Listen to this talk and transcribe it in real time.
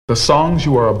The songs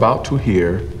you are about to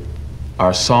hear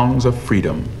are songs of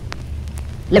freedom.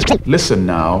 Listen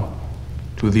now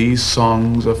to these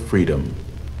songs of freedom.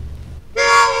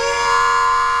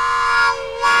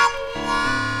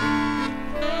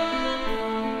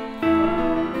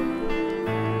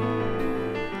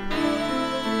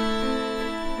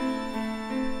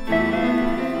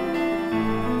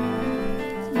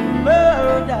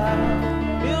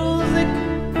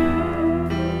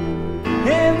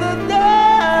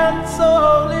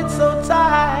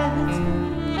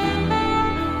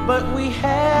 But we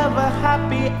have a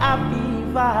happy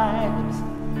vibes.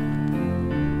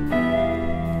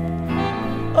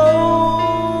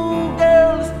 Oh,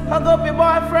 girls, hug up your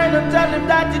boyfriend and tell him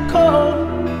that you're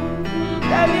cold.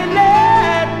 Tell you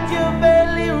let your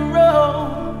belly roll.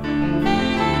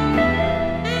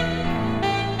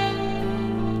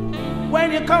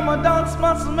 When you come and dance,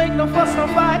 mustn't make no fuss or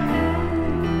fight.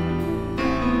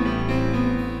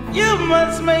 You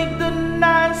must make the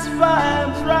nice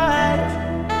vibes right.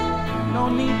 No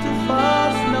need to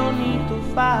fuss, no need to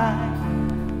fight.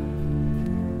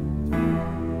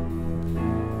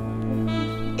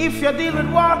 If you're dealing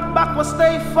with war, backward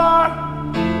stay far.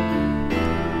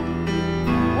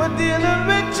 We're dealing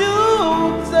with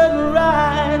truths and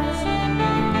rights.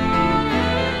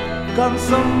 Come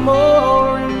some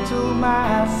more into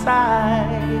my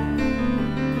side.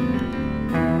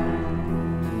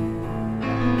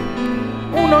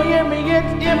 Who don't hear me yet,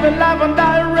 hear me live and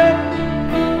direct.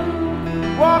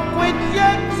 Walk with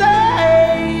your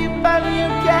tape and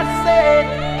your cassette.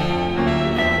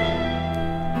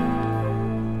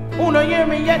 Who don't hear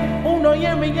me yet? Who don't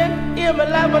hear me yet? Hear me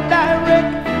live and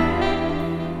direct.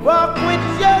 Walk with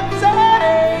your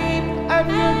tape and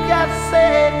your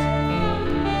cassette.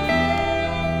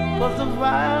 'Cause the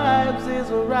vibes is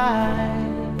right.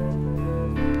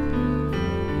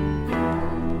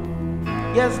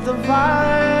 Yes, the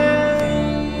vibes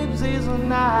is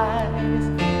nice.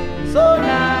 So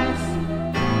nice,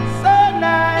 so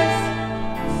nice,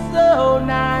 so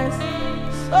nice,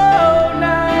 so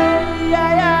nice,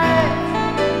 yeah, yeah.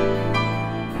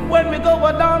 When we go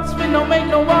a dance, we don't make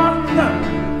no one.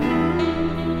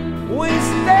 We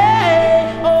stay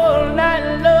all night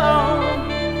long.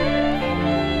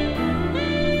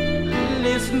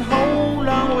 Listen how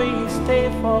long we stay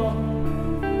for.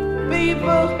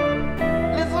 People,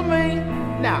 listen to me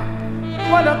now.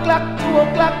 1 o'clock, 2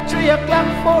 o'clock, 3 o'clock,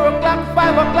 4 o'clock,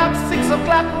 5 o'clock, 6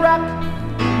 o'clock, rock.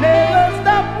 Never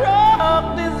stop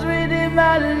rock this rhythm I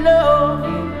love.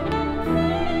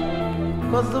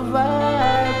 'Cause the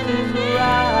vibe is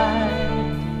right.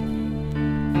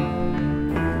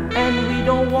 And we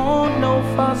don't want no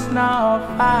fuss nor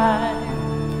fight.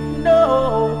 No,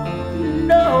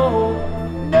 no,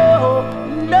 no,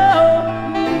 no,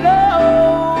 no.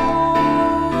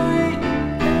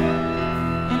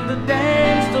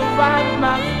 Dance, the vibe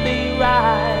must be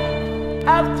right.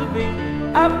 Have to be,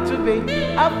 have to be,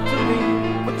 have to be.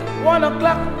 But 1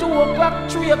 o'clock, 2 o'clock,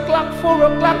 3 o'clock, 4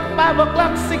 o'clock, 5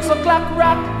 o'clock, 6 o'clock,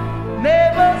 rock.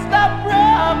 Never stop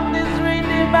rock this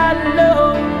rhythm I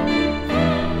love.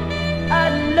 I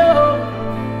love.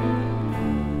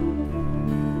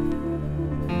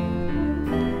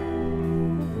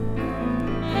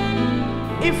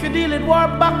 If you deal it war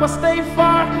back, but stay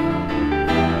far.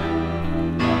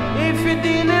 If you're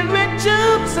dealing with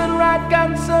jukes and right,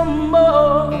 come some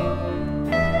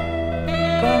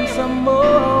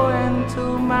more into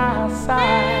my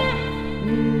side.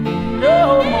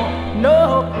 No more, no,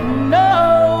 no,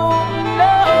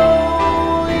 no,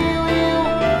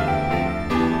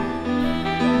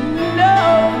 no,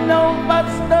 no, but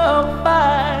no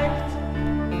fight.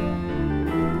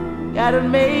 Gotta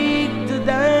make the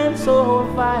dance so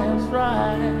vibes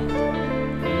right.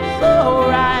 So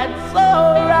right, so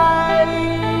right.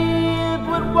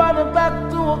 With 1 o'clock,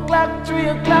 2 o'clock, 3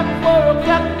 o'clock, 4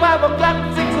 o'clock, 5 o'clock,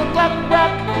 6 o'clock,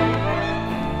 rock.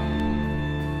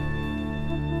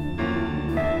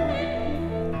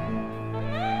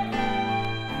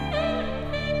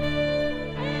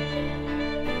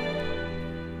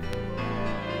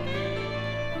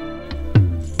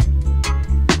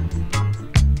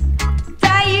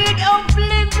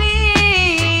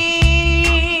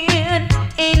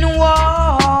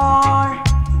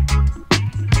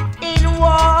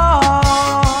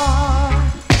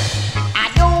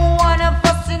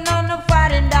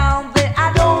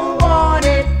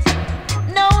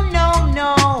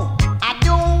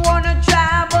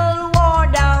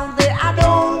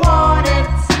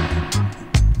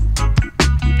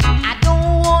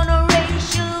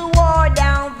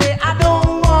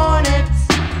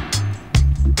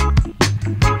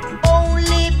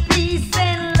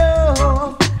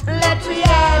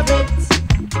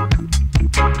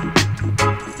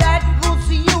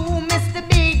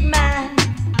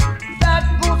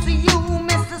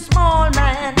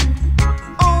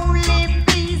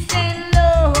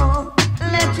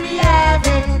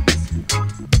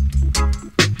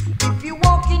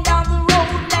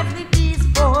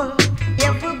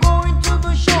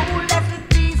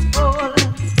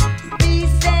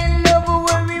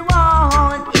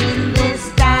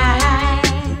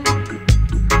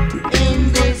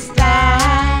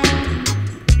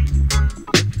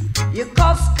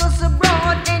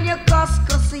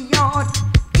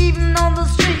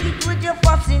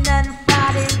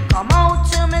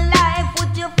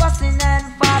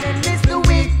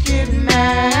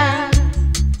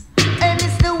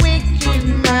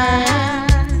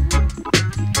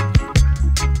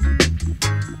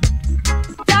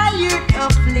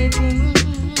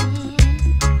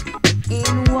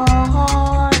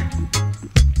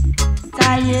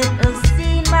 never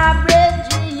seen my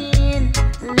brethren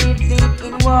living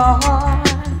in war.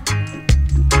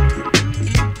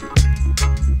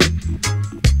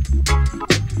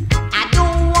 I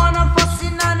don't wanna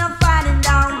fussing and a fighting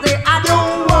down there. I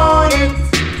don't want it.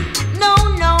 No,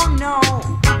 no, no.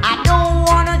 I don't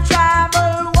wanna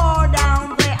travel war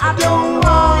down there. I don't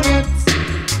want it.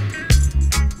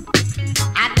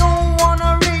 I don't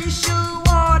wanna racial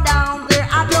war down there.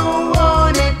 I don't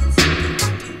want it.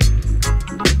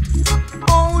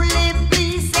 Only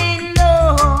peace and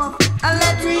love, and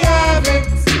let me have it.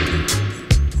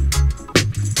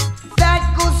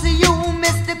 That goes to you,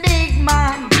 Mr. Big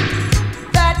Man.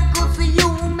 That goes to you,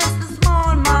 Mr.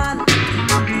 Small Man.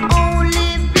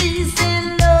 Only peace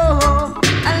and love,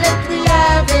 and let me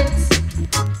have it.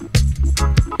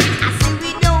 I say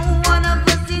we don't wanna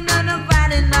fussing and a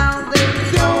fighting down there. We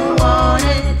don't want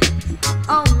it.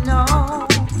 Oh no.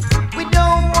 We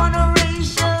don't want a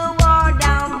racial war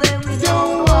down there. We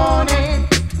don't want it.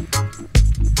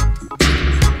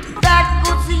 That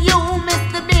goes to you,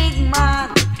 Mr. Big Man.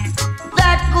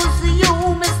 That goes to you,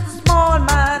 Mr. Small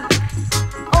Man.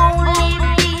 Only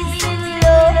peace and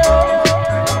love.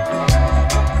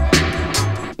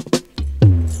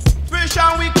 Fish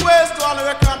and request to all the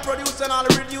record producer and all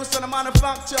the producer and the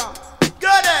manufacturer.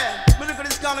 Good day. Me look at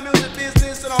this kind of music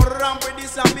business and I'll ramp with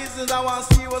this and business. I want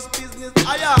serious business.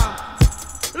 I am.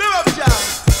 Live up, John.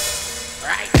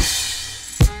 Right.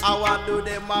 I want do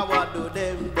them,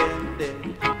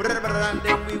 them. Brother and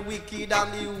them, we wicked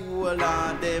and the whole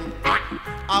of them.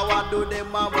 I want do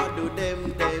them,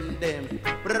 them.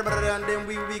 Brother and them,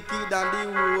 we wicked and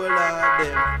the whole of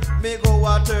them. Me go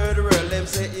a third world, them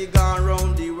say he gone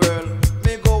round the world.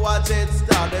 Me go a jet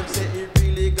star, them say he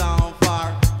really gone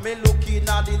far. Me looking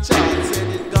at the chart, said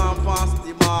it gone past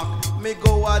the mark. Me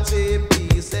go a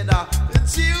JP, said that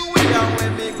it's you and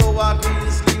when me go a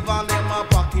green sleeve and them a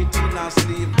pocket in a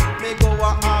sleeve. Me go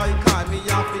a icon, me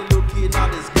have to looking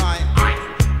at the sky.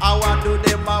 I want do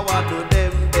them,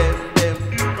 them.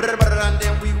 Brother and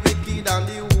them, we wicked and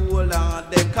the whole of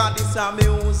them. Cause this a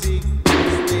music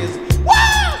business.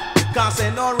 Woo! Can't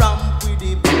say no ramp with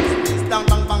the business. Dang,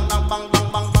 bang, bang, bang, bang,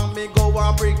 bang, bang, bang. Me go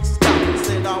a bricks down,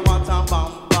 said I want a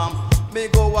bam, bam. Me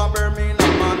go a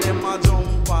Birmingham and them a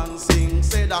jump and sing.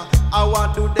 Say that I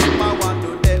want to them,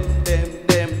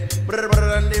 them.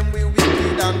 Brother and them, we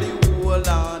wicked and the whole of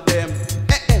them.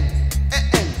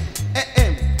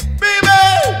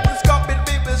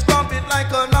 Baby, scrump it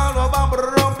like an all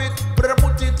bumper rumpet. Brother,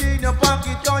 put it in your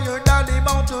pocket, cause your daddy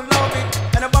bound to love it.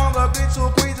 And the bang of it so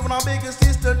crazy when our biggest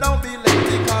sister don't be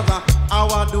lazy. Cause I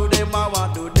want to them,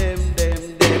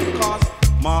 them. Cause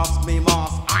mask me,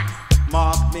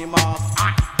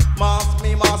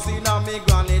 in a me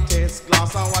granny test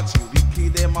glass and watch you wiki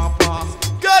them a pass.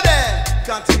 Go there,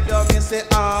 consider me say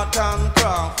art and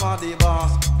craft for the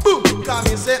boss. Boom, can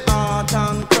me say art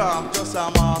and craft just a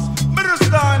mass. Middle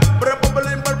style,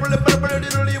 bubbling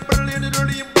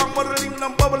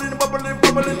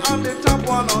on the top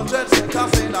 100 cent. I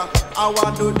say that I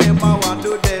want to them.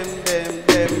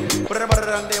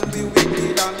 Brother and them we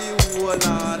wicked and the whole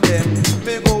of them.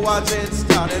 Me go a jet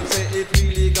star, them say it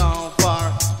really gone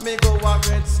far. Me go a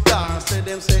red star, say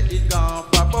them say it gone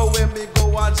far. But when me go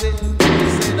a jet, they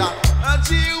say that a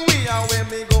G-we. And when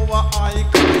me go a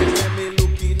icon, they say me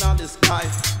looking at the sky.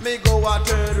 Me go a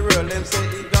third world, them say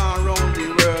it gone round the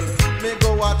world. Me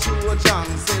go a Trojan,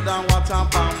 say that what a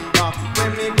bamba.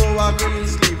 When me go a green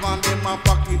sleeve and them a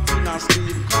pocket in a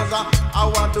sleeve. Cause I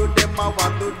want to them.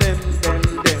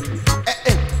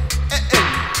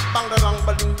 Bang dang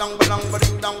bading dang badang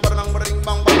bading dang badang bading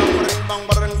bang badang bading bang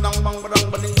badang dang bang badang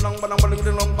bading dang badang bading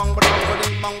dang bang badang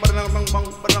bading bang badang bang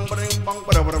badang bading bang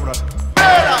badang.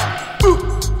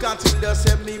 Can't you just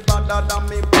say me better than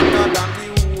the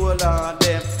whole of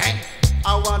them. I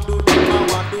want to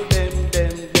them.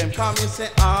 Come me say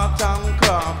art and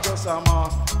craft just a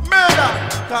mass. Murder,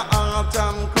 cause art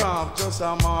and craft just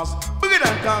a mass. Bigger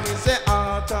than come me say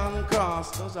art and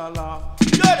craft just a laugh. Go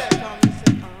there, come me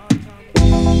say art and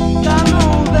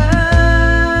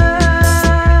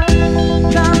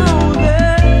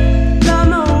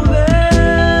Come over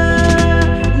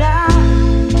now.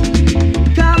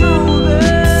 Come over,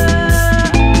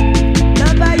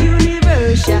 love a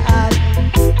universal.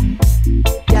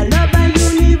 Yeah, love a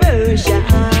universal.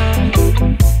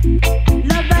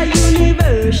 Love a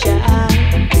universal.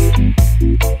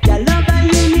 Yeah, love a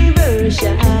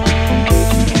universal.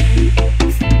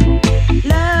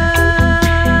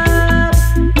 Love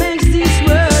makes this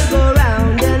world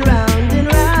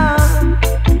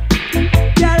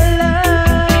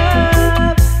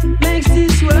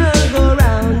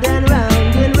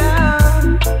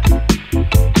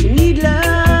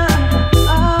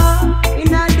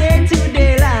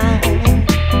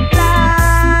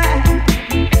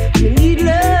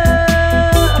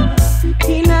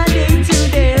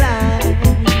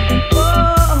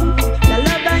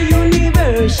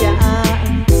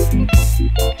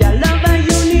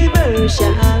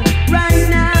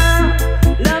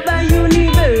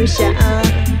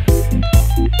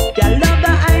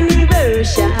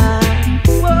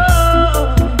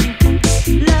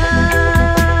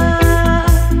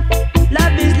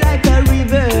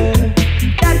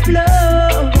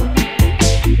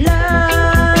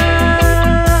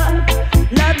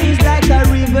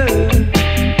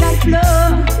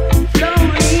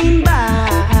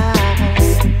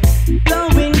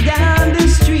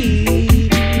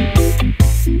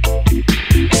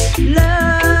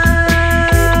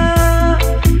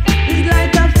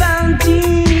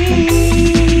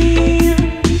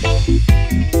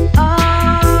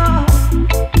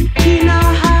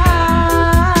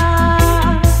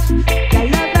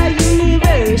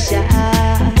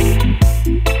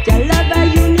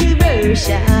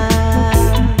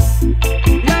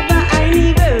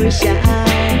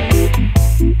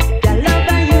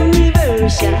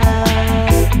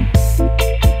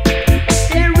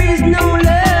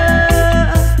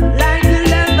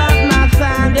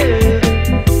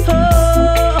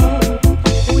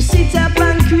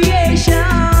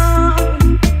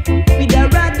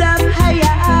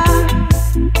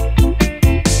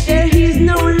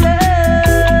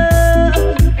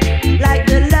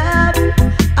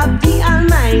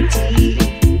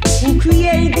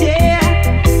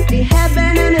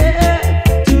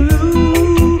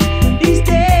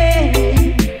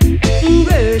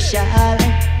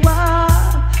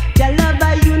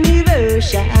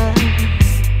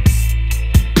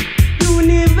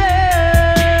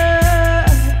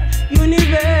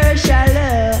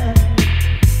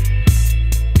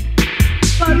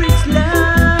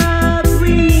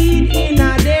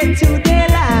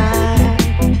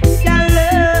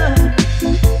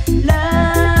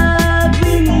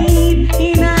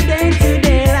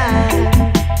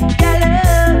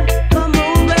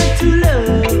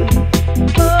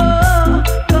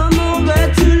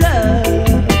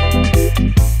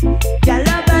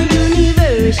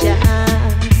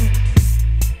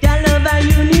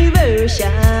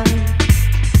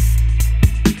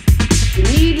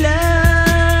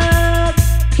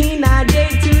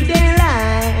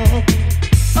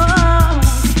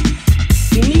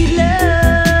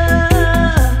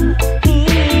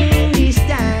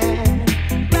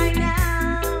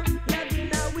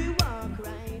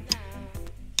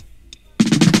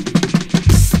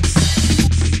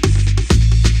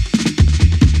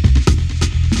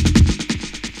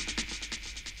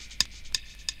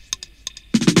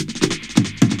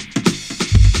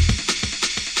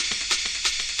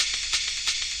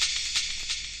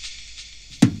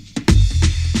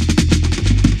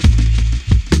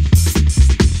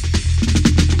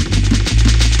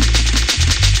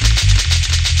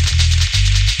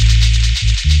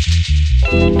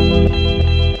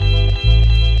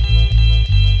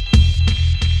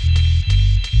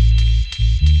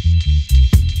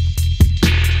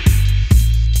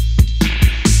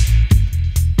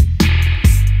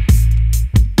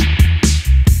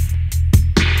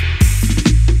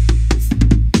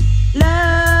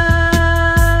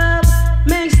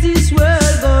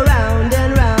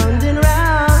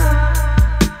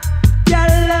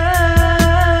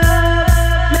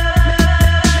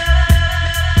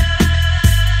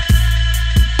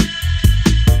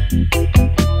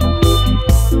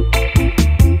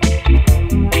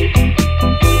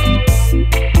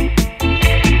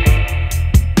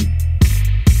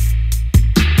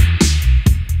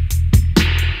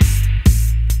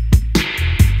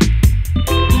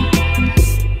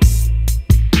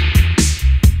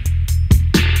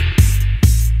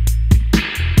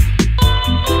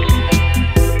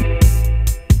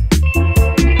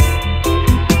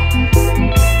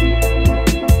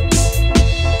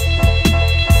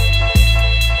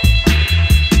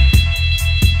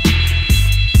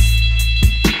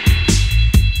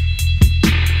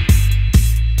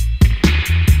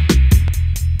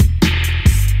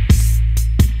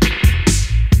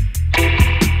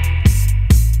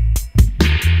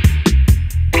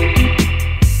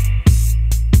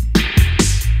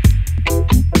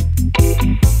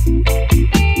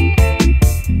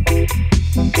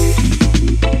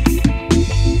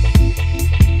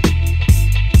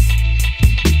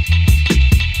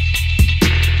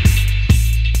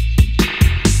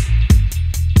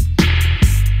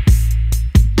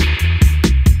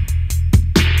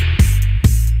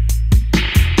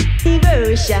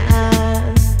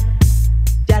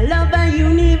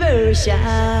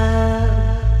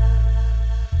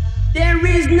There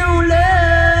is no love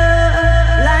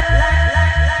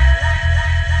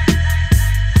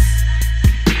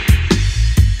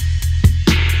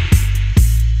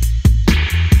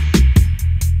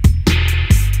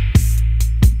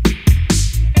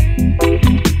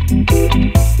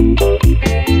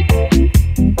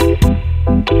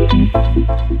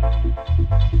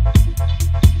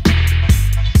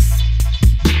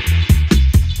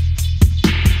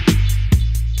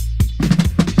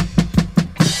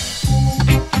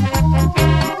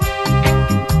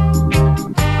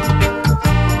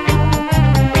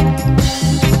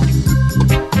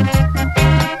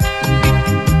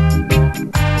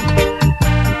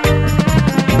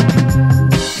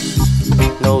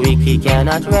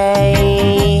cannot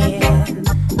reign.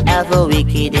 Ever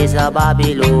wicked is a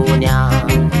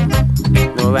Babylonian.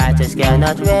 No righteous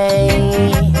cannot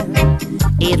reign,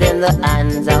 even the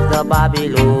hands of the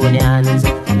Babylonians.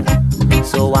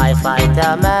 So why fight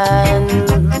a man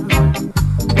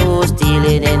who's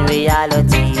stealing in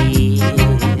reality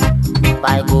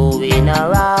by going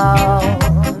around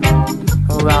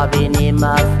robbing him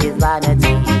of his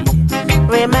vanity.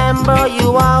 Remember,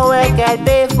 you always get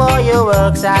paid for your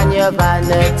works, and your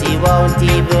vanity won't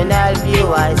even help you.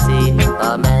 I say,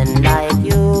 a man like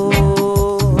you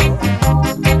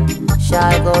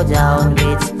shall go down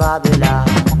with Babylon.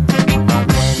 A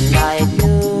man like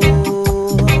you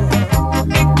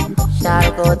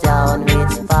shall go down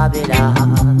with Babylon.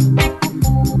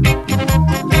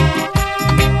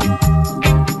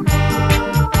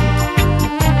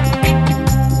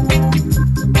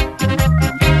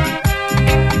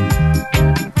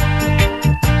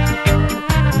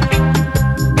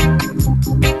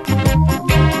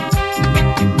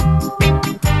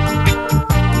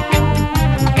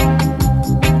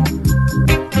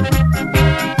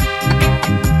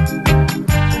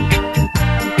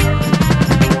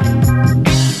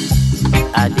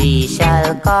 He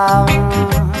shall come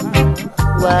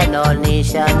when all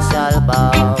nations shall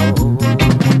bow.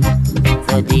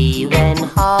 The day when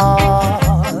all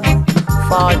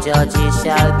for judges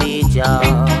shall be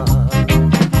judged.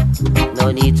 No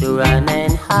need to run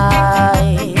and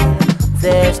hide,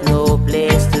 there's no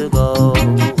place to go.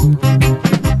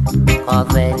 'Cause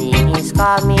when he is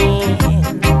coming,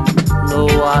 no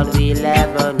one will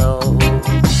ever know.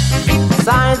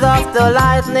 Signs of the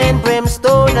lightning,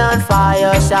 brimstone and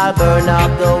fire shall burn up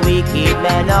the wicked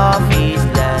men of his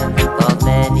land. But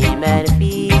many men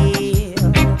feel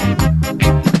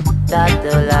that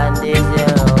the land is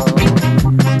their own.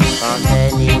 But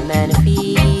many men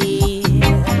feel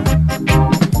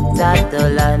that the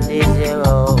land is their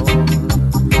own.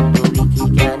 The wicked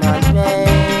cannot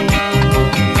reign.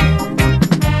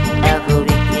 Every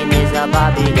wicked is a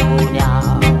Babylonian.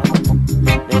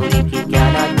 The wicked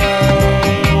cannot reign.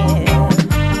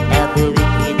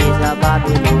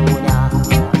 Babylonian,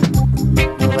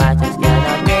 the righteous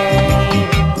cannot reign,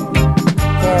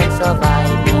 can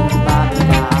survive in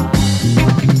Babylon.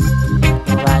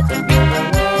 The righteous never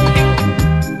reign,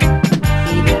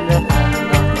 even the hand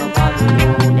of the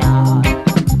Babylonian.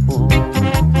 Oh,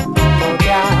 oh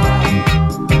down,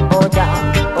 oh down,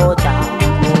 oh down,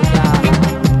 oh down,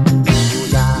 oh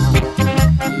down.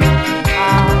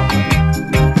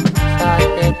 Shall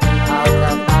take me out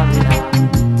of Babylon.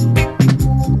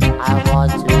 I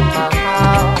want to come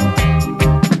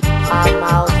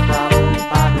out from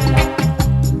Babylon.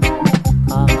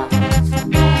 Come out,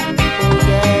 oh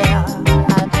yeah.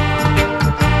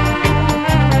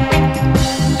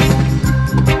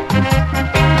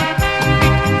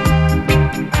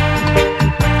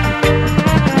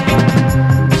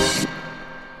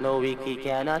 No wicked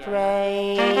cannot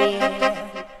reign.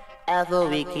 Every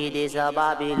wicked is a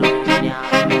Babylonian.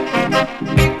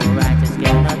 The righteous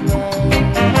cannot reign.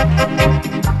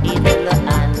 Even the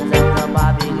hands of the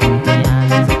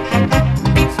Babylonians.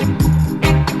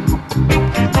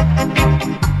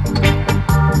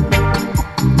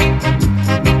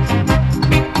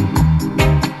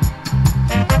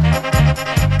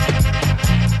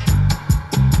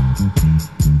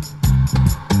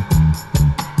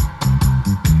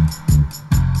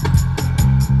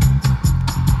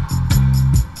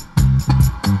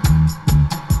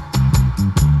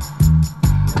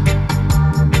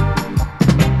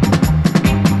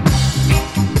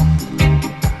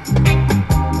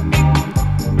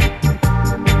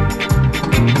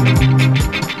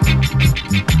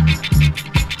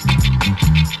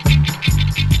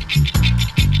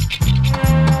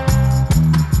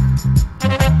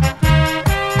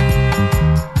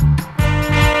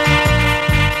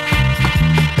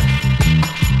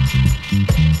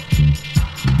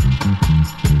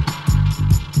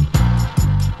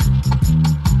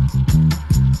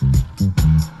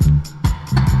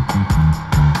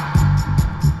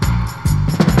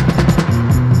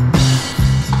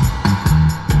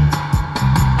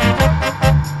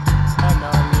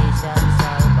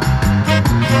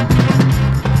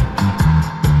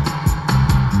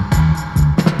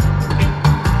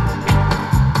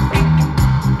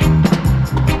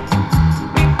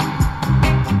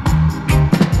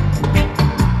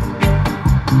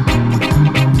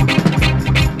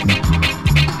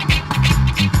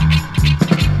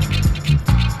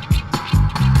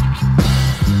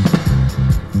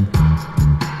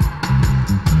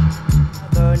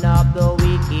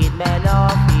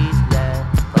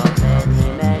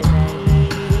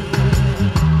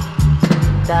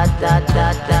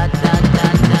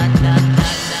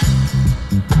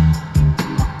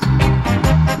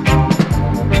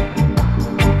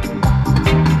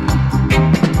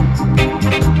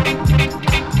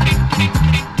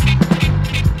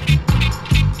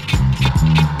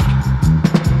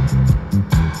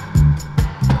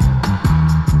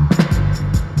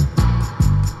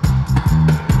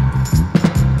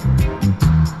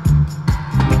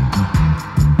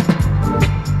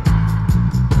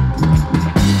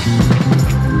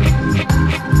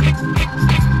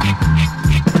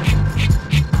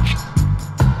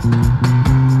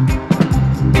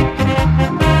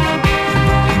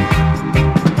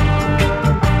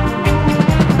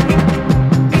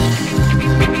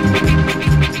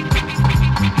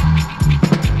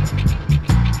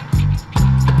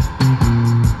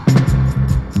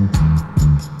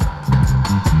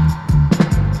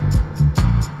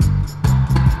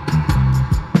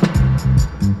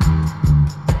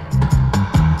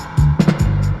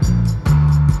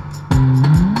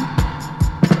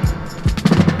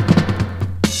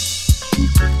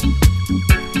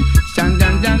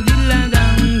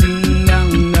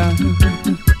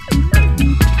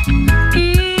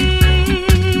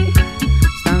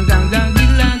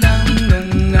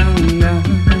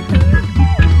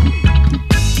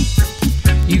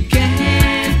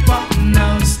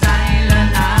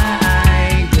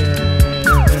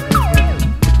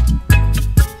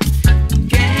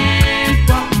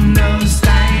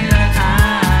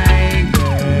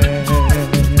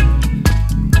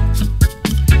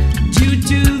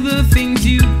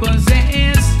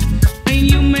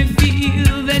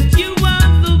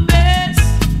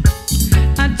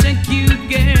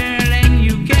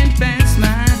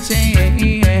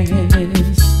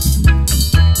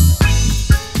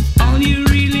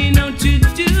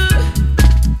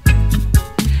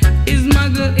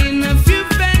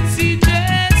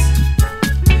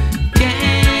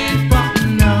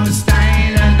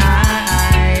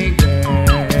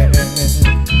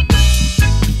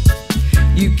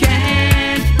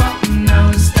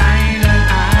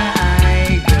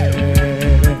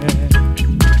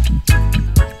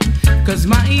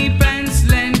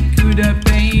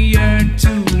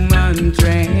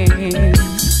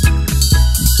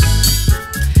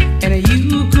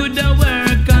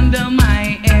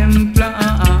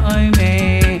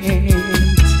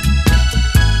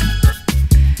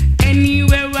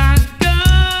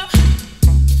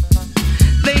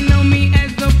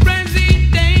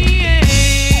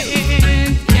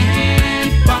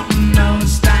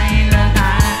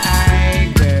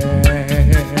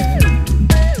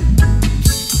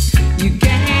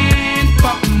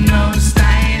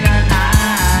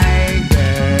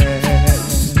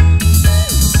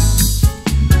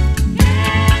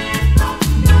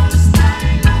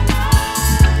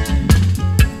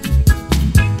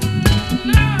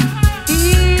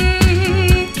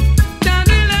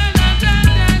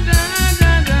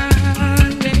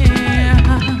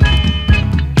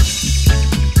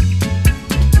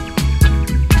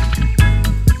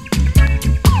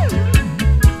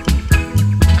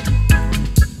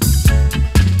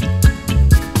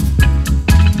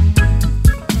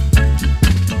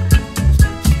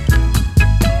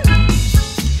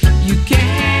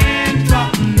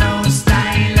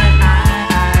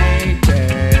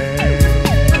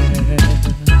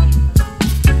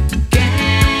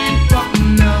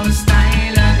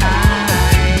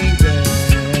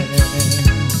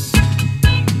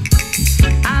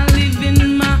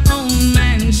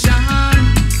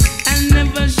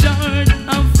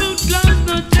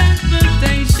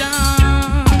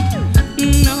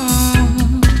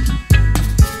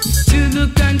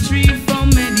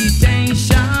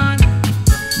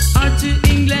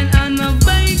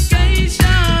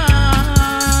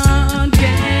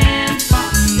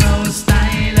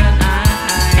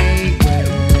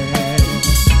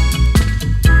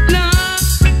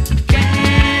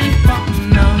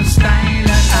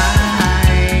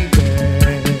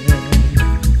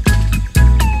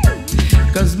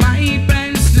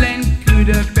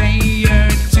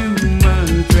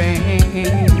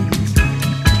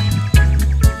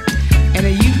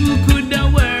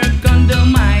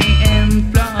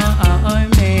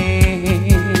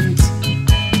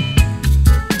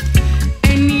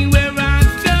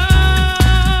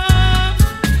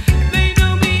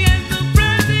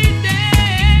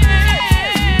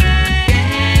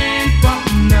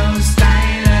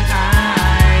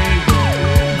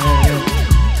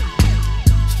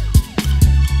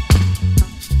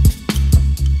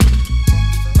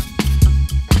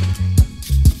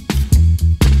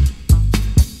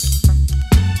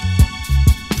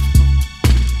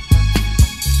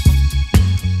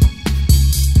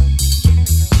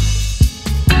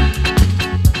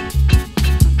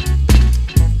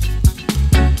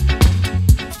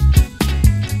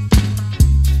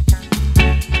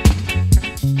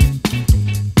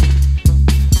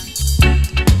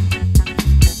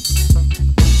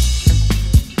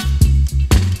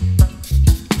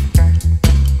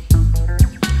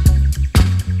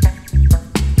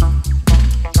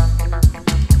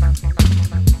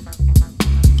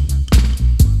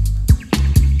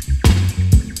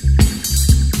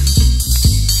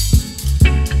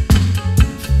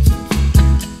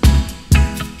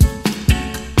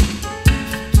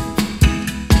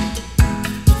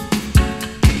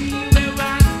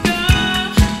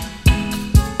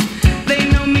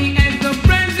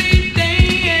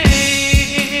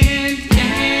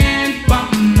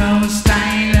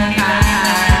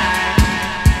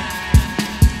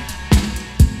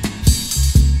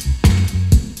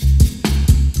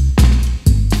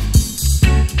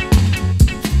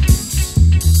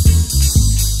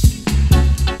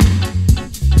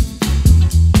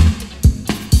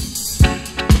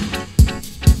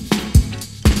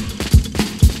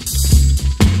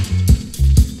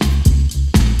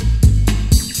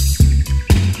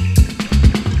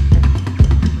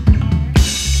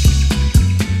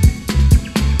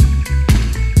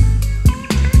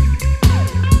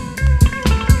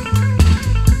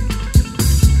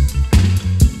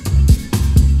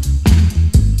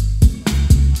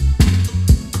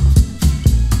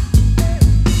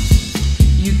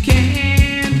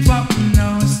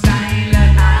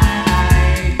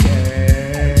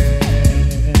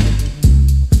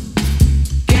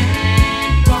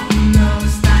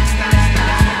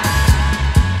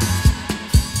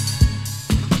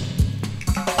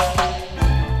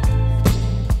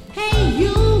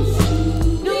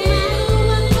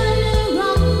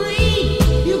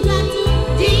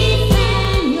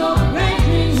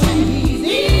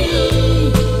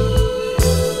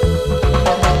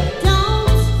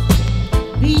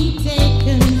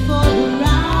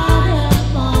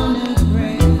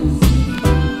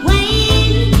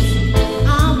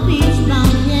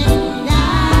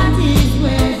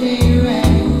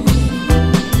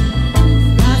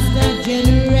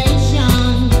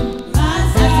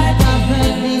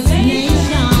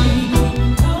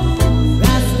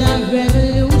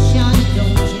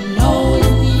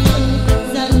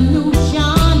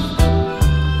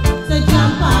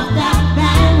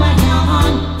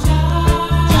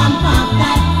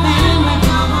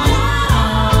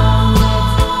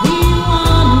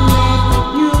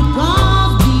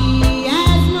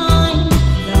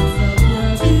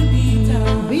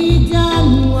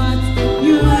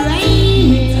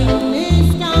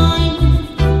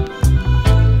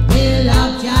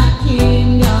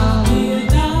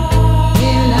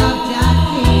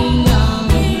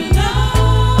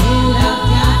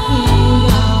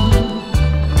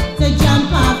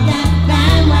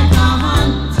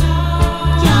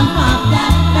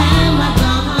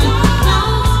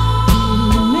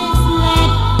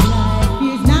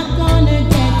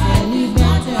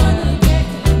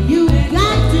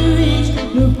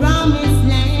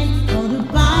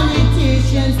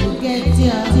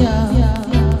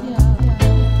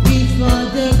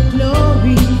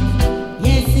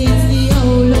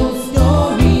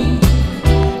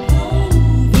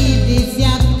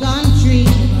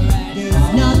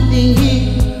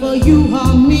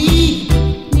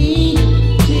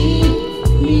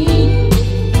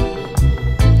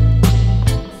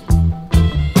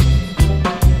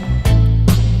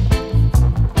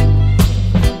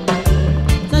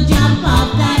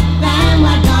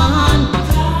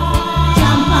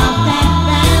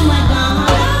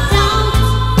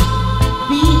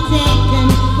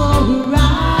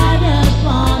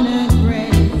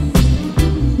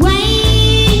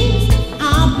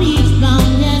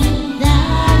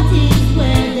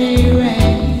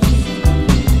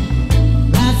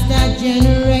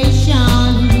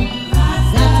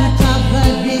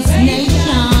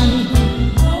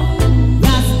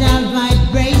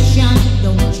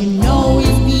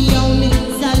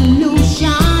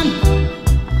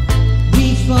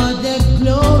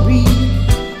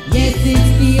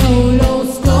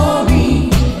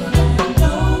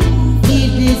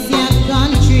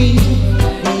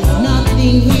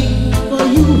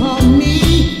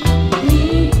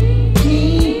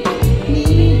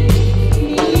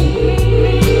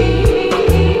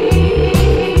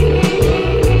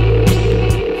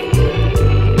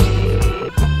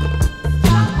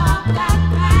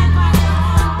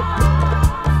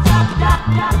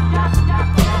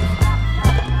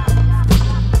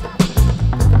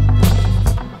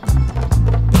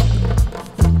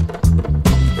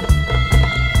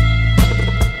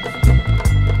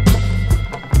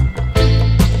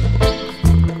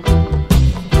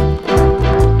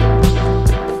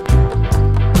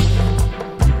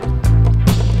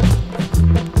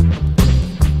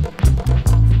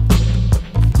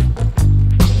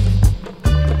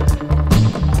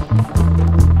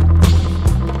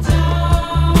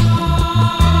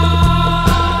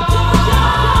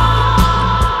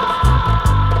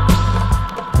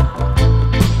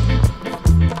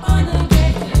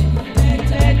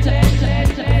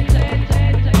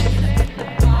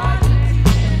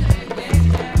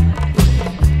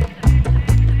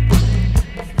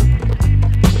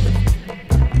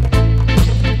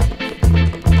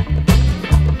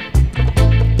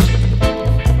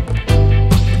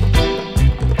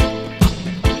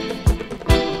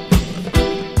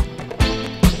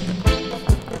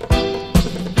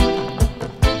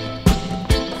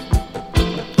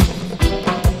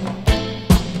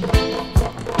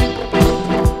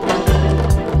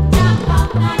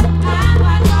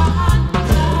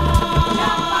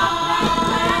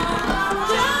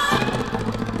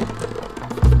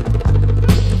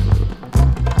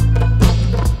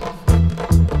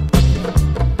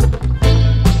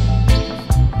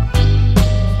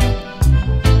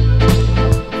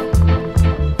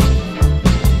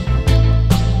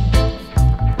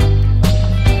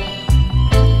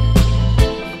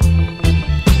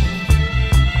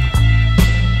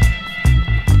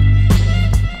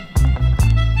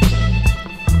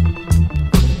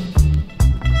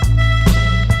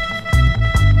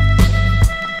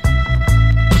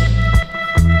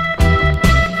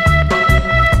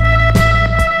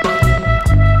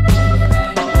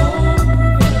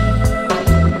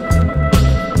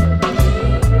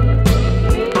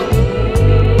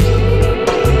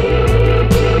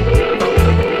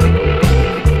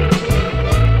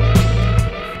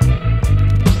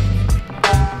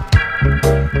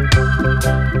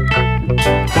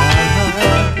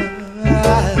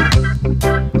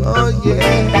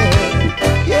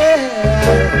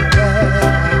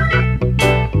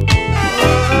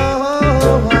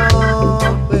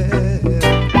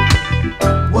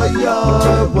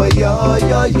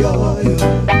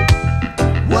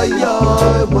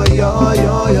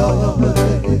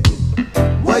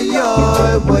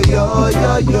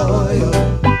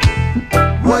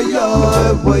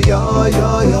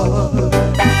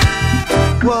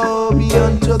 Woe be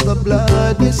unto the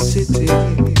bloody city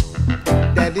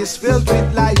that is filled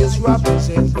with liars, robbers,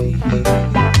 and thieves.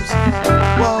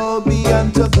 Woe be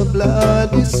unto the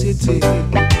bloody city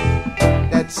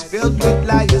that's filled with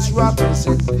liars, robbers,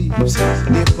 and thieves.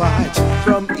 Depart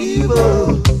from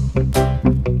evil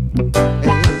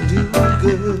and do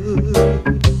good.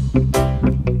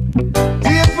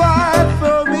 Depart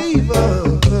from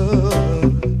evil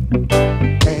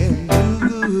and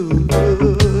do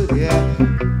good. Yeah.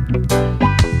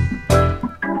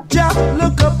 Just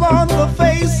look upon the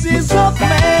faces of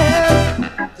man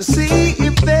to see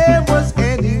if there was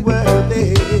anywhere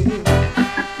there.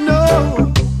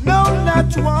 No, no,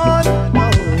 not one. No,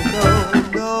 no,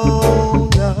 no,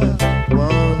 not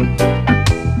one.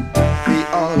 They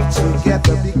all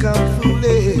together become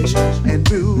foolish and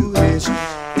foolish.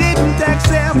 Didn't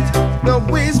accept the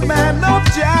wisdom of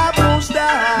Jah Most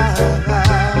High.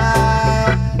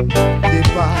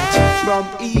 Depart from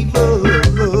evil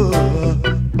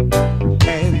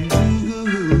and do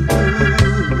good.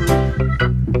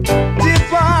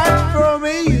 Depart from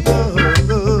evil,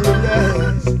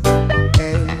 yes,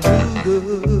 and do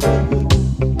good.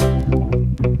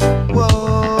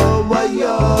 Whoa, whoa,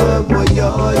 yo, whoa, yo,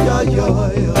 yo, yo,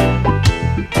 yo.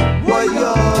 Whoa,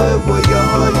 yo, whoa, yo,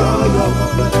 yo, yo.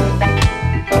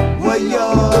 Whoa, yo,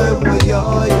 whoa, yo,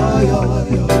 yo, yo,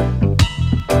 yo.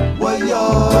 Whoa, yo,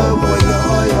 whoa, yo,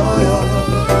 yo, yo.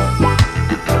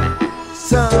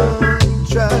 Some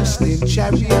trust in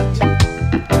chariot,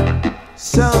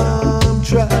 some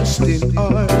trust in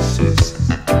horses,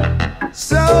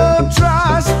 some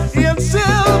trust in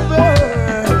silver,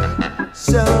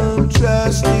 some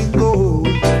trust in gold.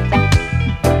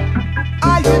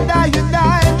 I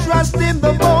trust in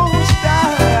the Most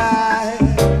High.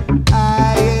 I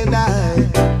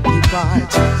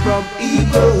depart from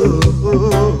evil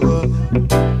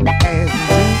and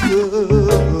do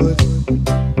good.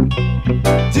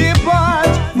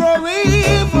 Depart from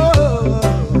evil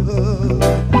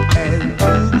and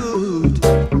do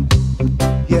good.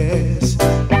 Yes.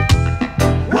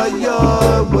 Wah-yo,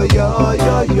 wah-yo,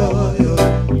 yo, yo, yo.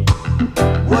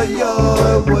 Wah-yo,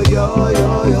 wah-yo,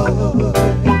 yo, yo.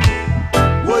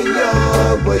 Wah-yo,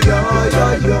 wah-yo, yo,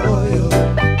 yo, yo.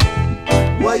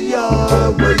 Wah-yo,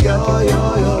 wah-yo, yo,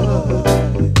 yo.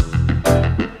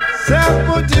 Self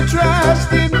put your trust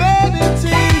in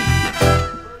vanity.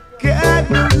 Got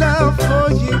no love for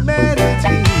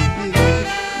humanity.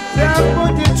 Self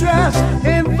put your trust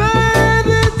in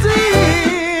vanity.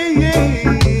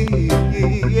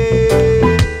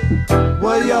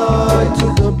 Wah-yo, to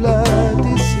the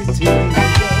bloody city.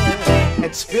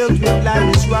 It's filled with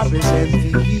liars, robbers, and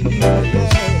thieves.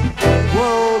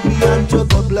 Woe be unto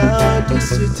the bloody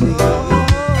city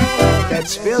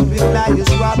that's filled with liars,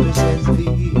 robbers, and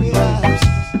thieves.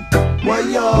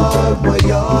 Wah-yo,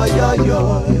 wah-yo, yo, yo,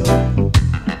 yo.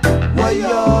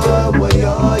 Wah-yo,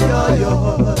 wah-yo, yo, yo.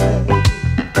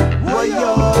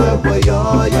 Wah-yo, wah-yo,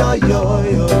 yo, yo,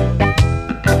 yo.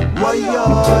 Wah-yo,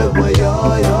 wah-yo,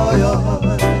 yo, yo.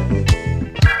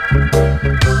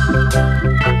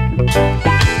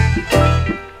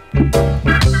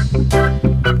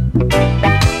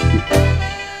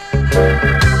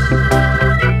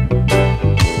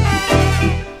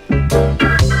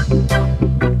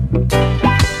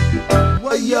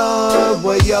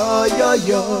 Wah-yo, yo,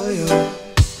 yo, yo.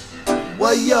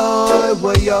 Wah-yo,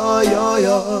 wah-yo, yo,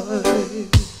 yo.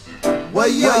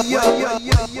 Wah-yo, yo, yo,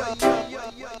 yo, yo, yo.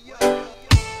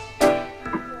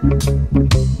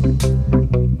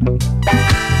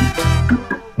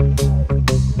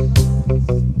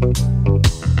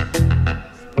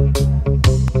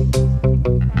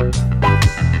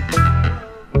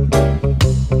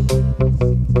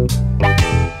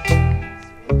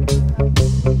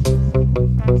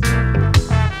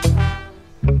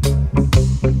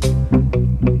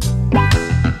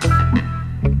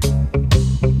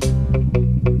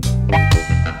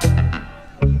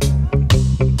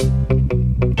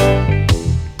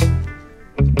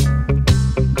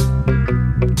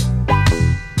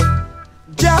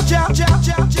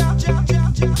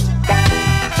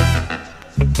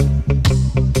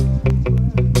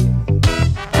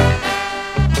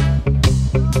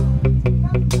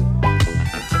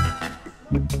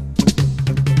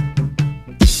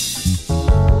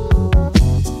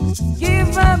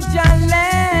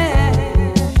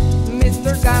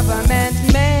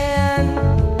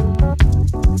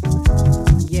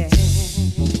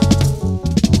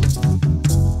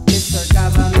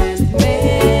 Government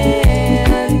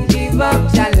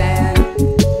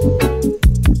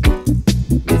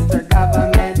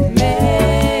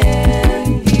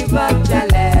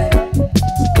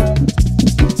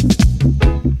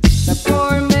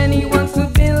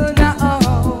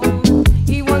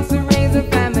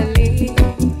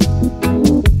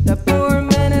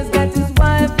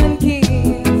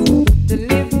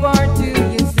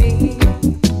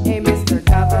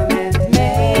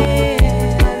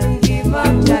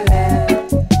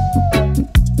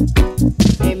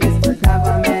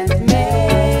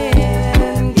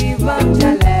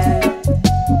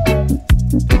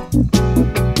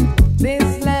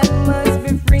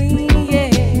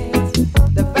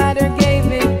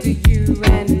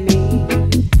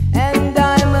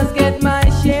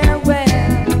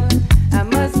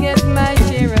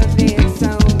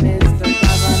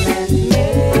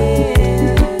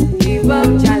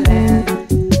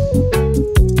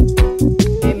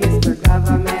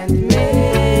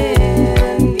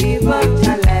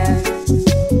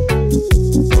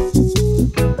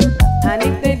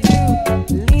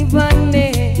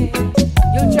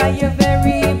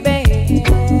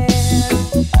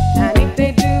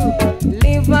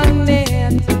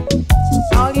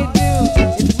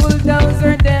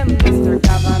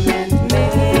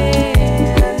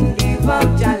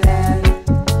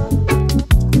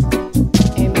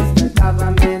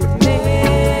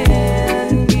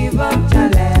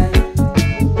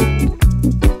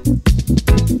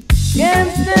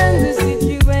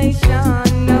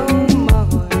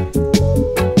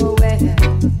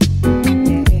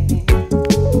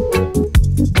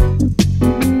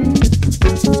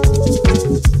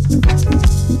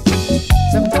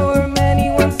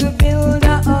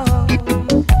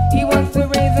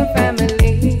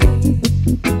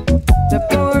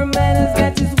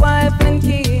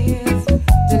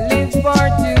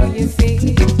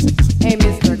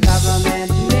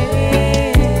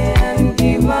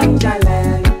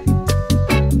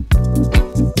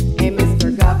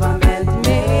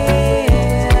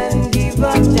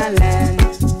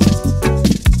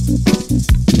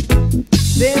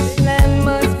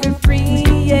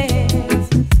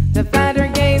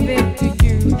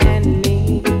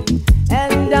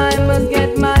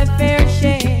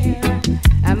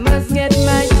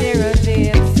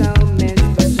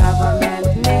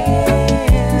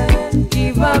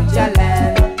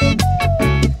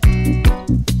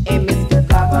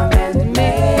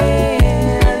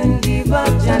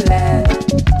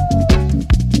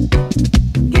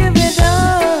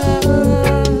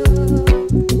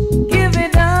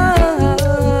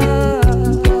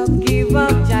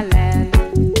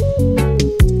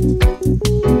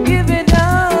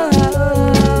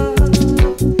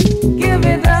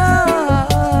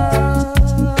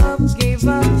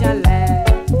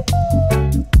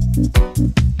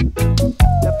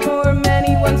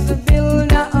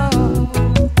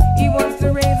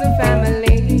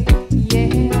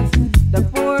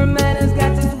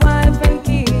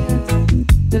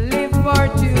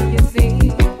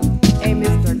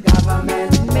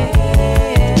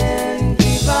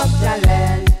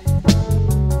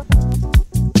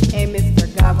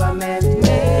government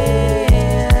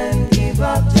man, give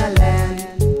up the land.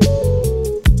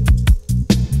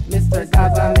 Mr.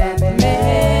 Government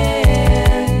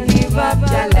man, give up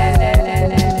the land.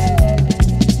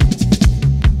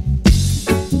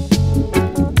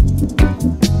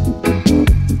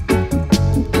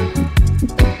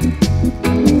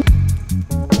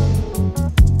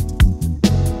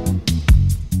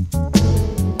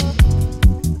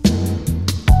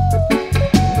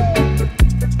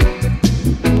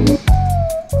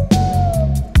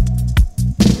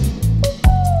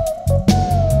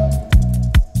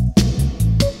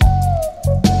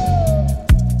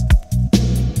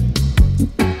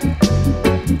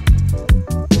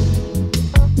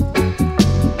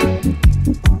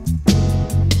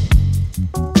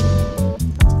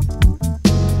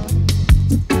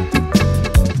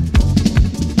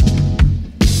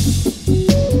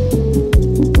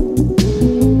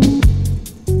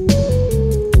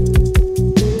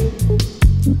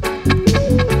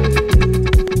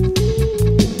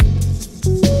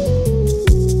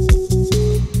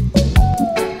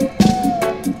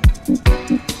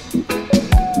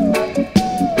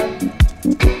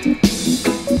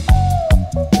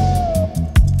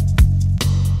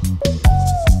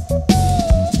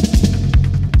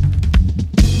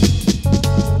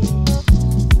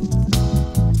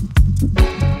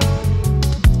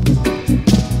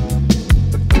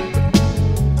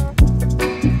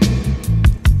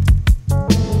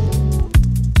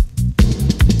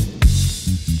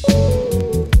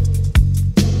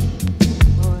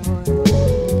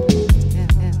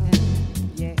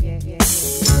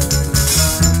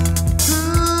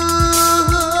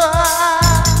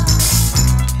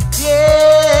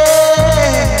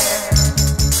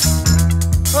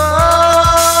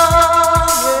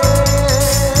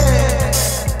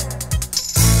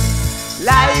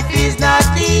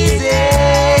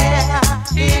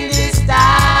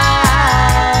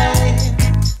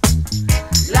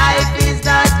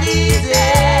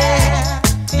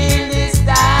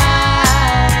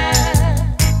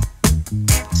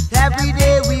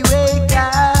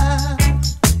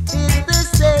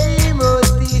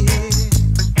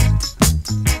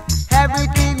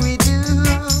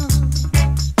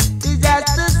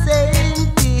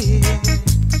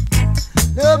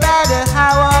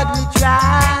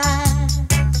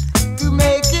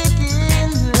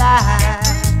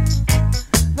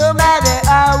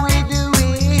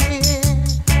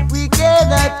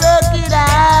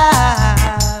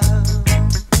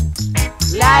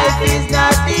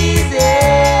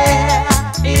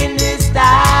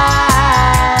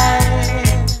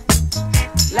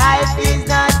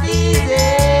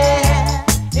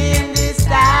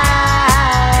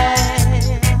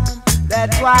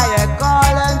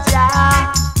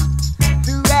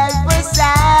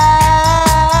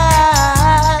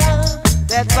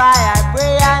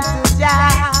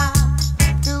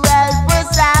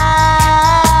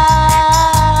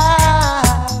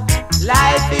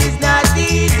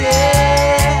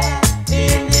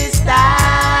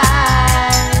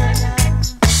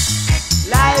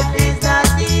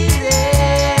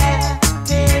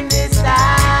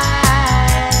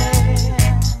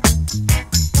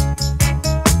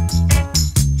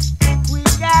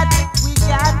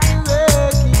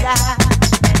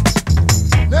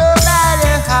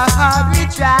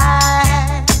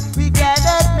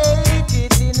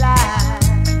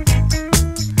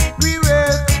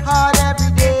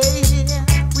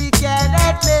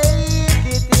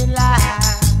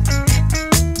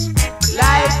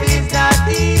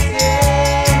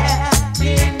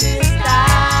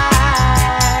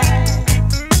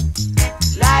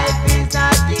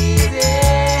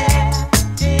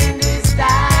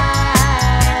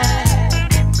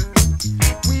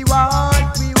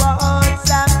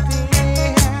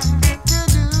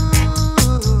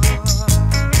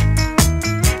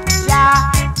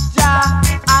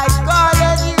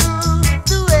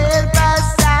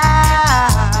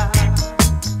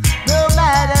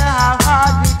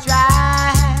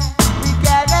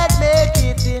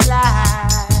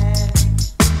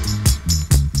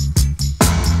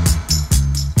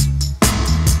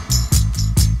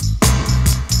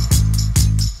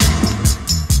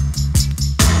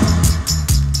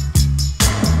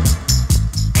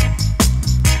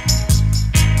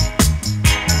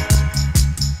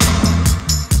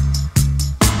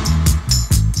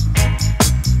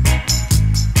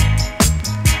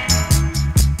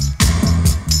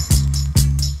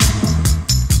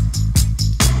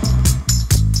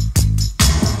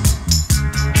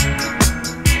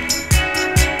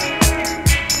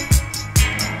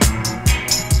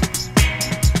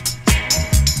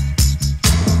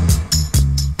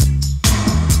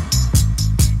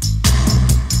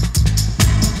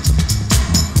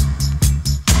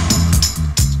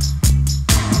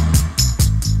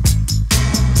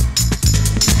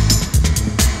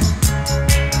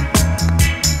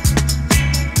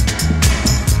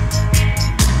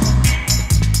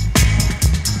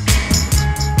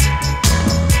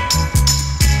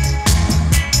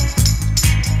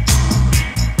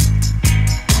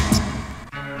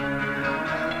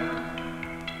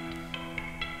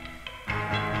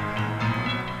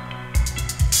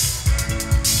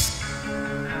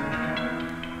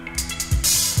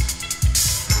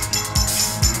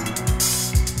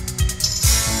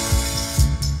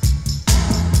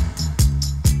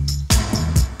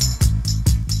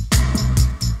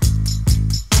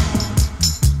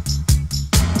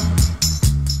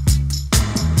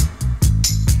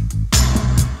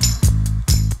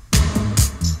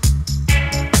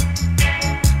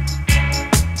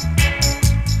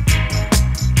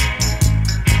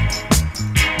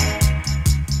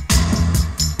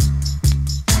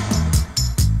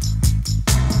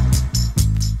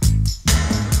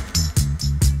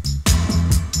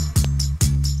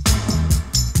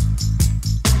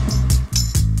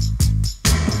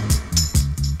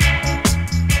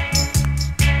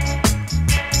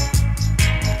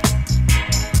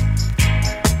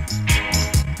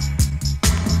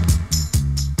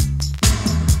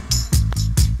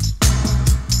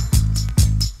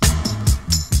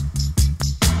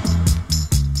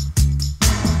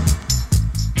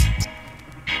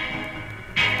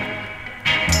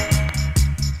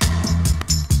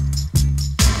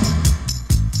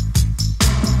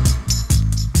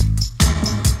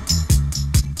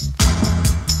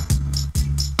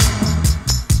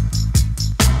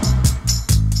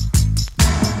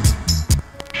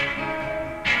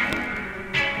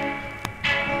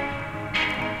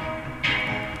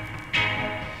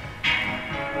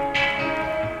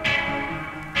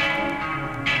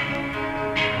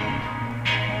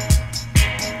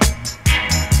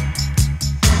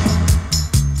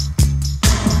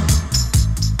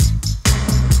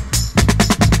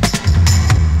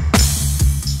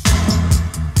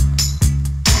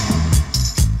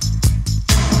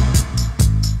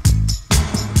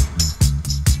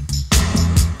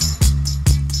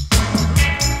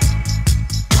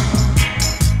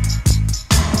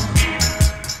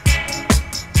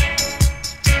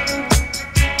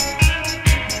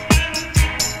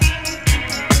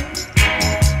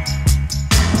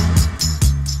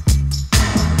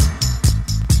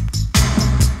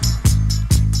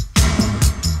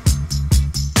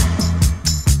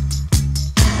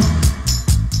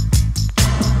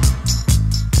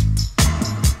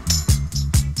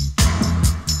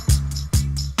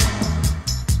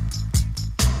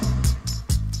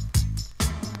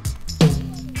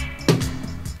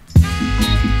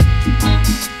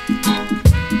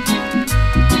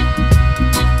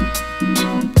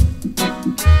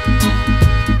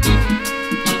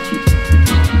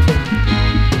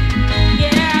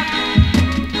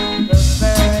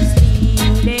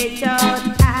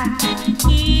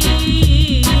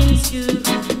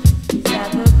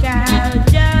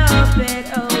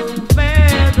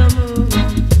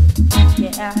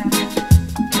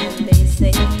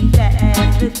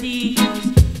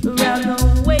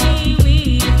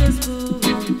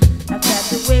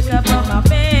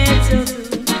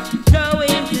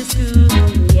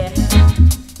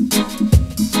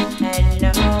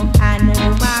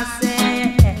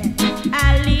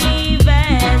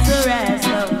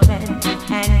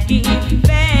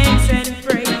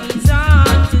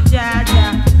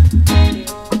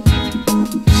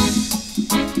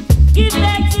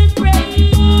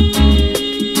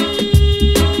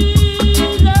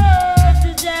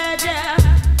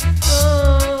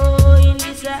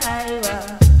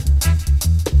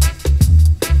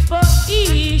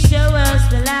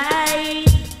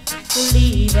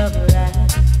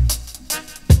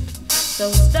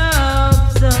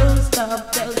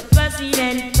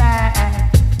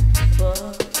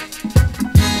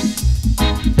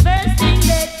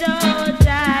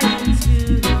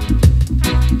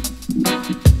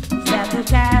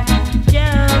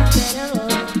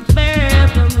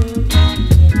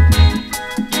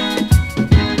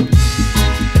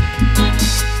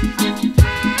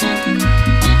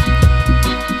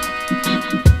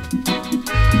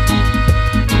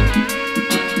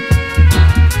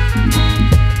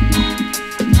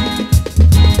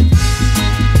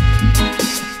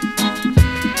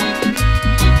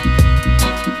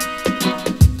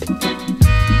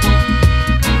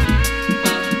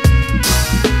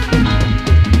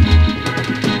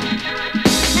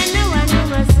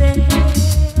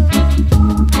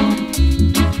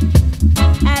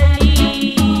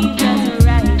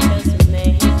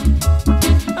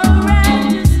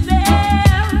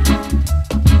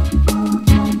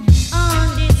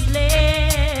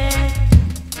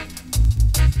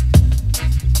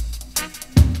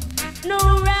 no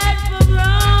right from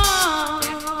wrong,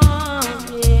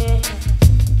 yeah.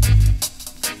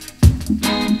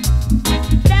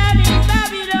 Down in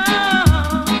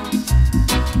Babylon,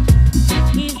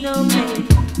 he's no place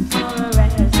for a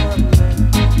ransom man.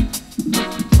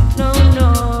 No, no,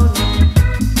 no.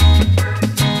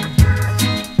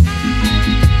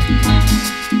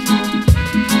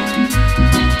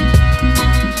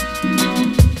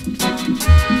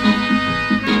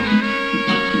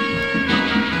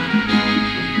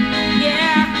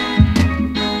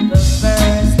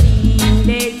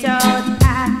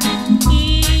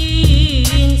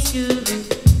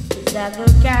 Like a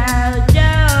cow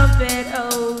jumping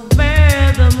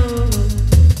over the moon,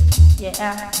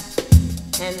 yeah.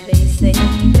 And they say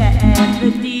that the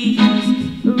deeds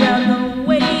run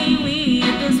away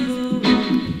with the spoon.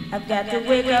 I've got to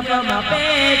wake up on my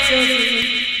bed so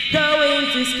going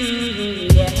to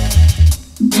school, yeah.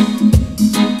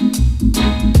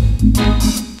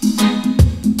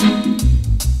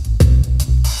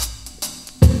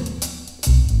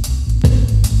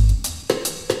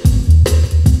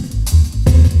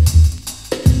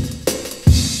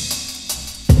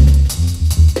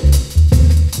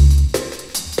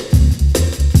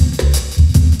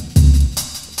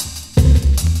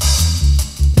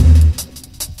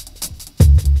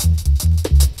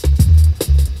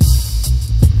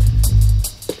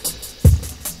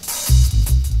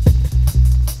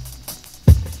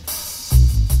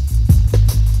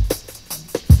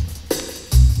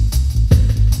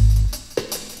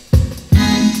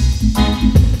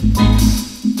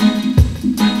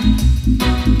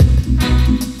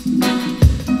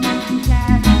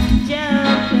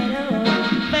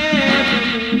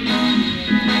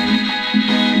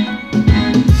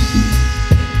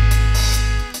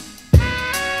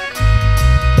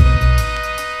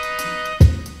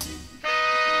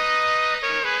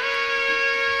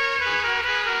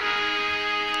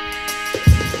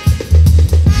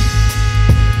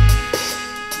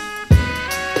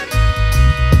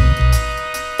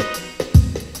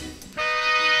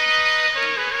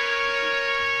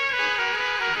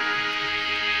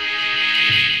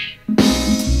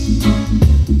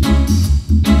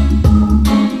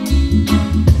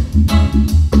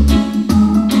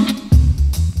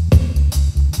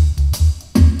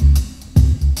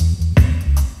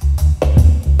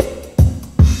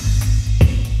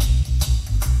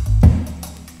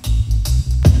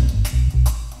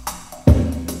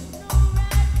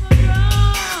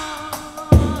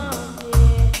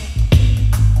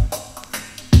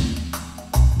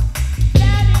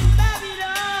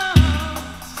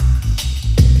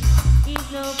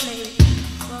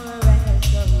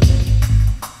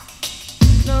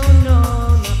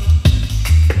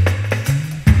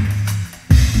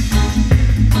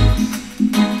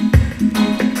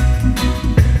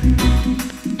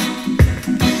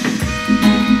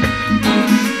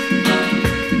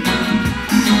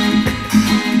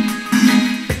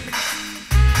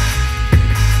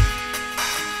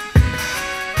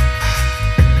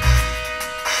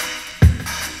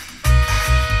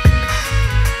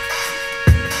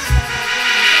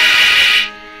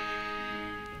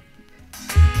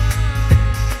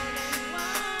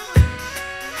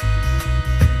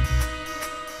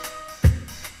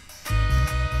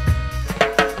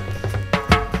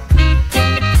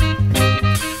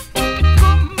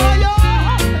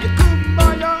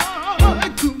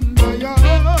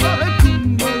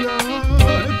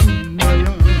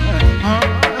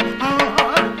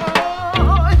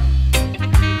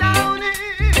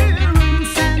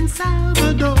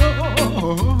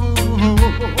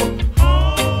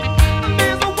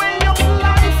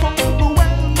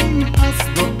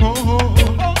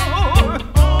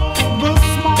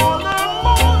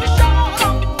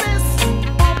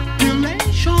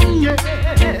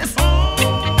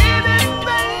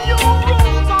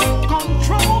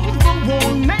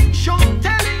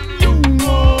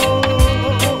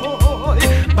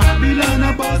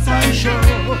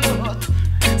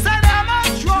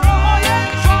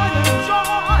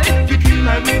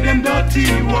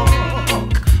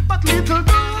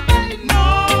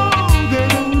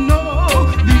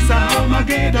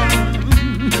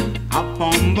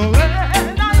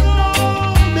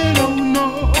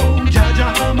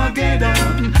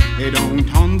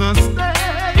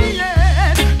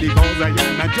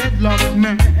 dreadlock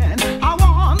man. I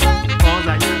want them cause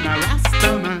I am a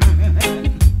Rasta man.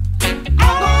 I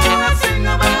wanna sing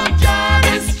about your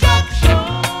destruction.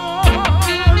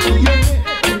 Yeah,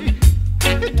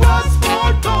 it was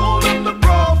foretold in the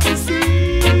prophecies.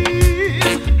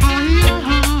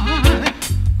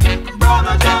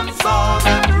 Brother John saw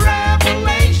that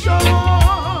revelation.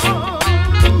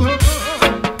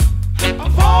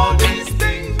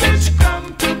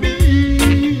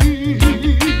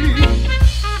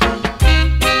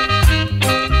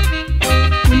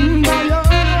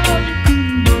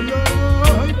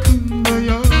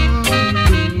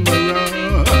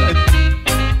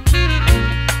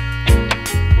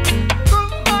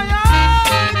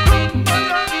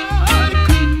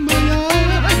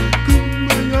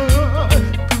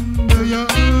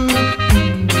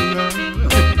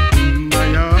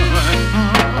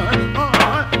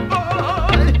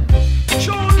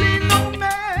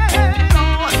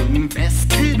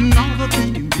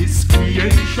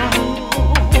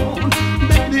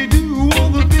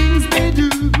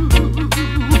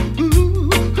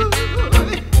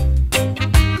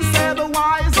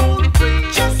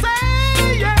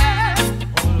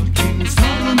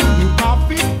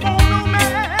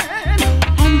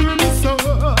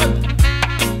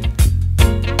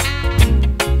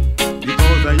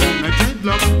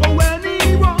 up when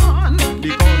he run,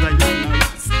 because I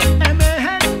am a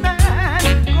Rasta man.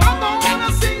 I'm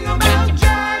gonna sing about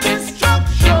Jah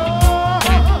destruction.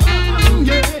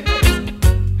 Yes,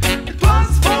 it was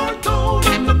foretold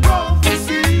in the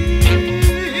prophecies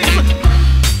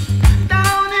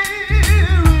down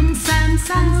here in San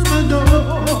Salvador.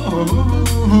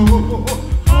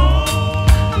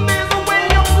 There's a way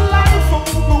of life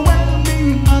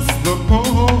overwhelming us, the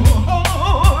poor.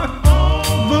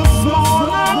 The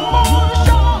smaller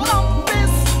portion of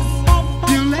this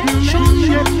population.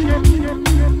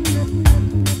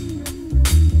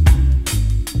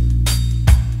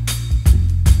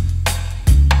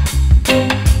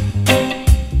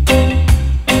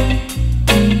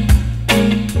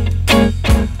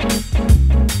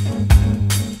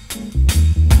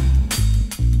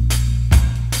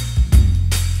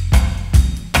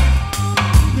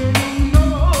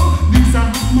 These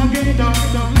are Armageddon.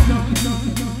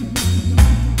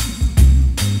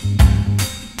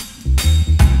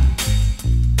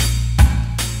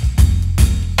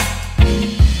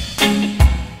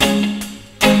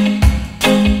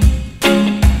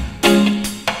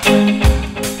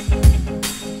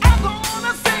 I'm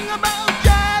gonna sing about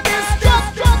Jah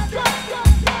destruction.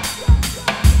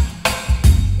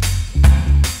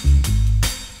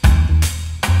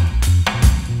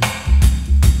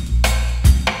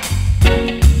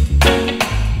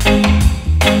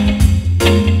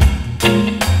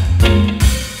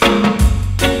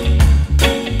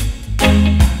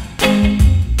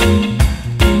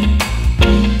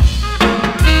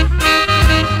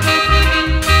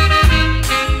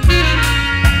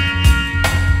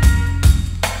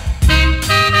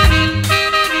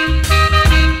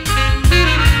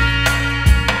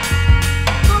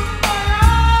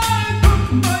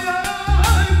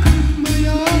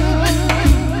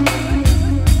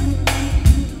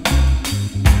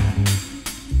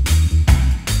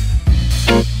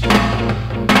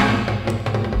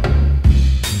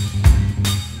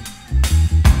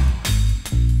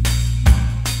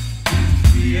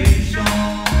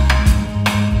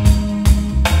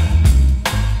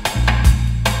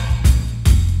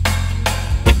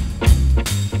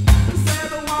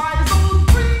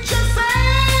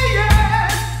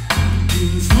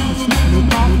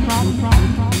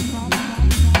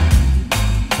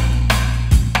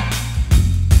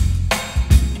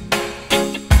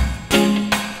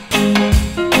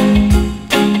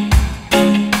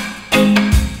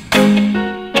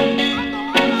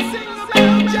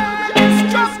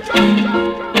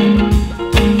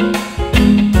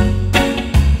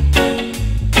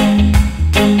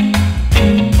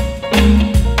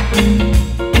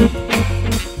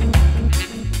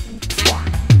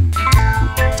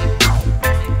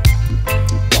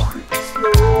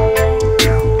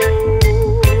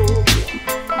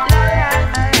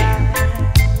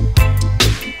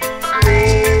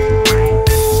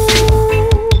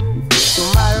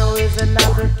 Tomorrow is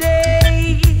another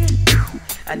day,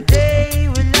 a day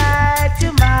we lie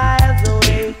 2 miles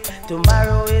away.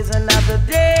 Tomorrow is another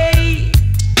day,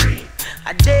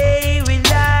 a day we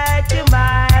lie 2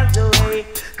 miles away.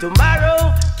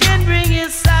 Tomorrow can bring you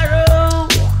sorrow,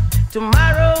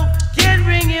 tomorrow can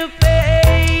bring you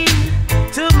pain,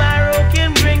 tomorrow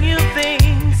can bring you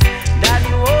things that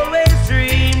you always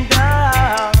dreamed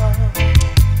of.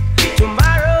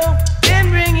 Tomorrow can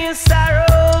bring you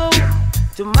sorrow,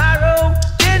 tomorrow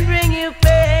can bring you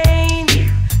pain,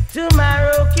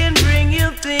 tomorrow can bring you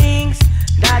things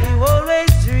that you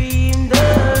always dreamed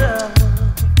of.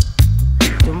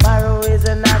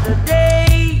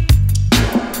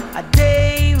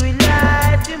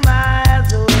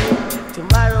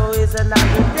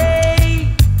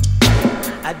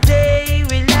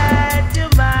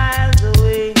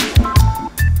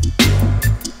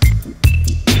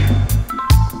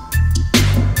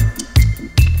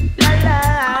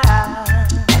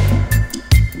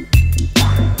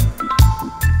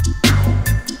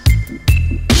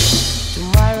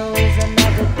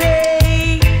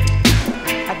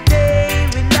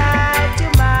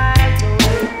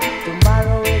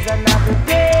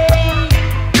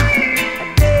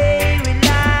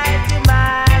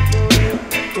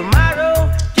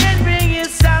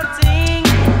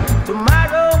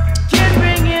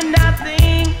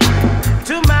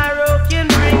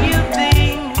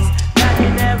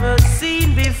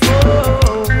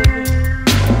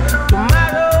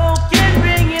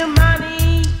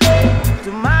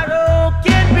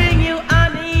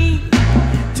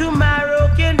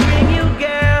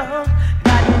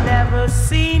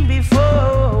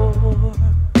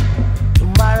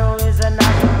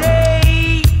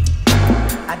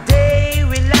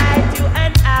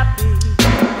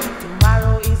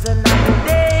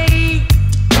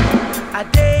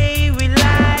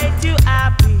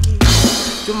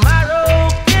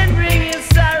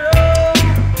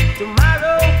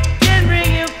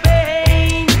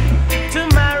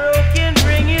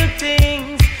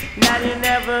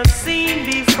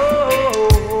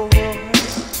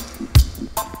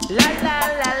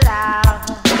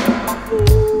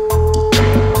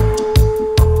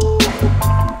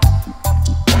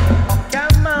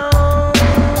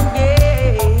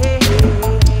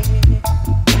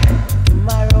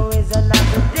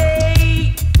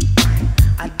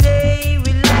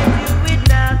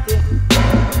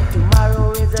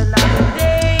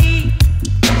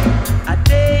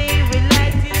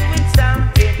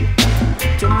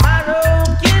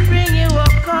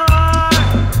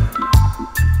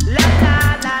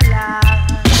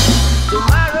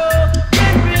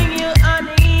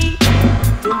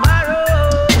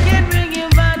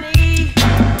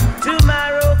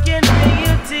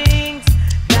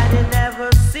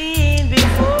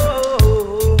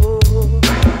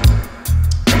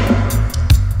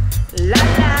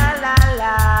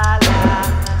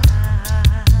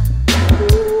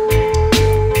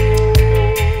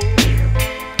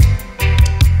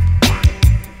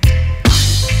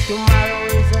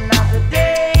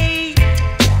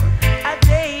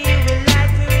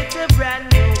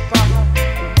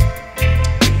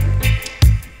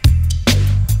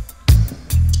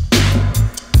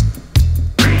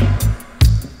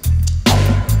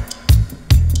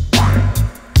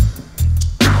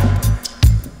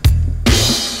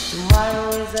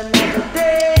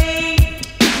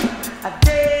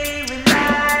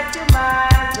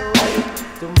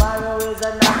 is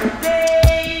another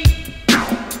day.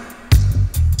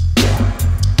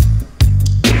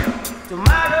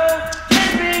 Tomorrow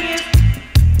can bring it.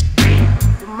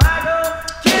 Tomorrow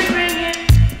can bring it.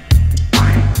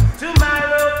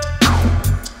 Tomorrow.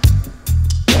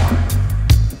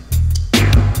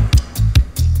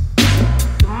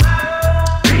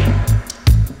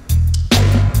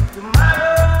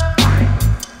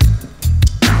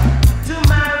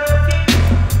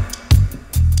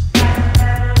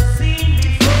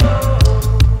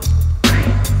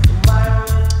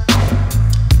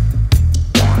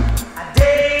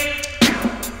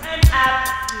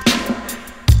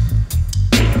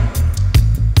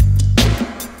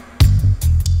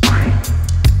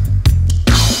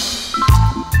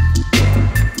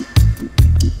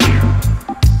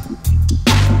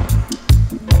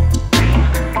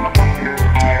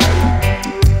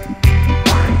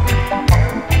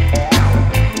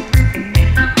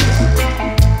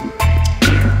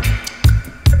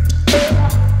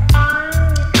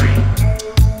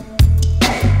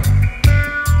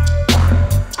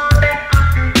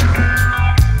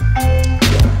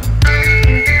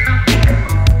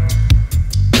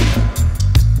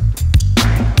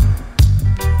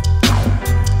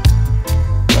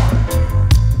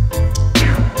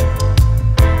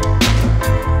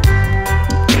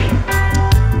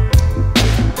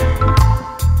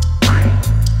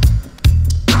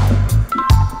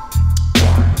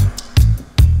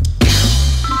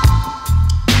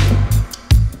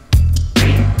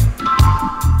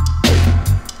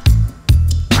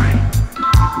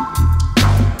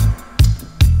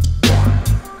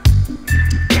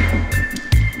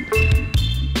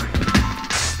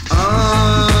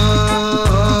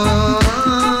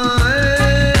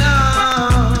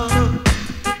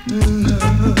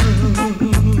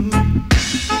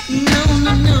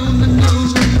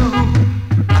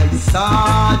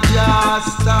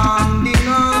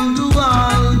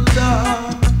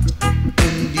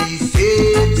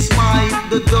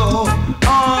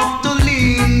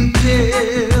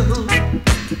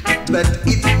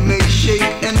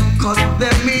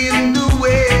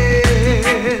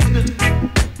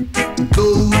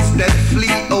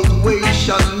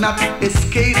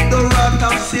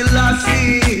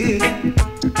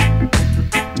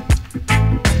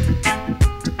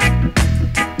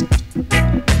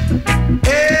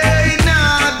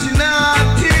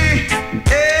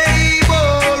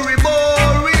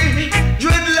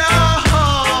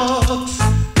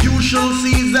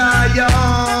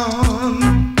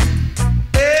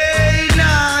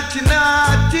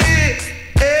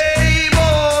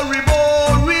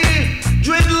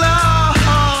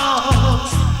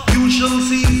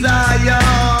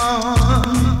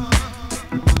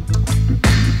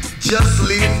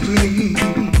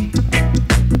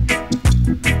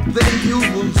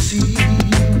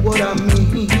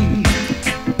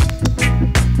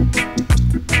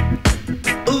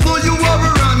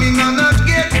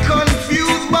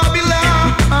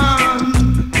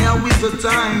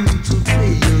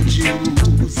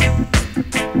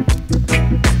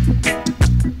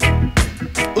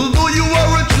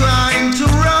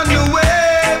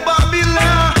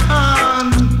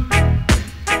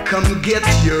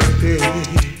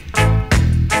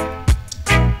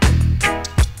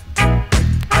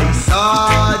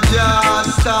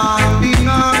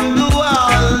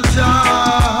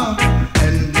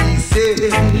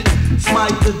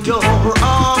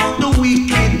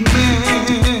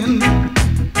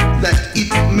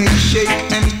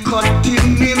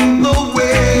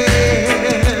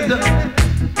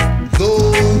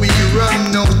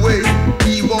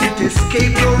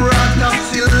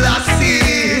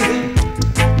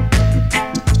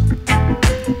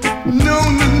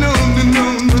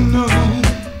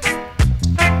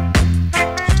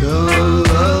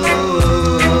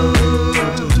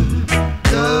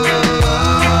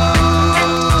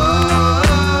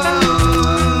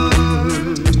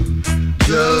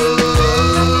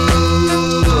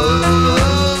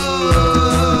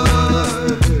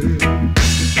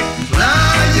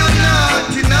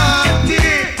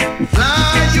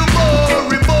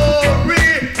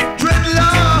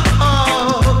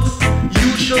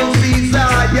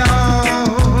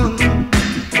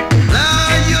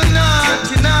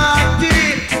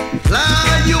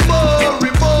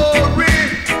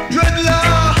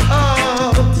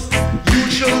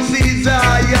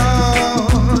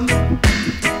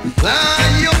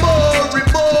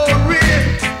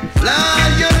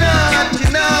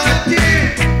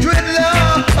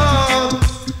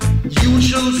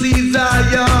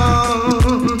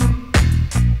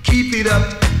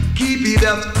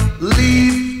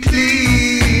 live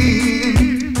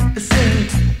clean. I say,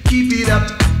 keep it up,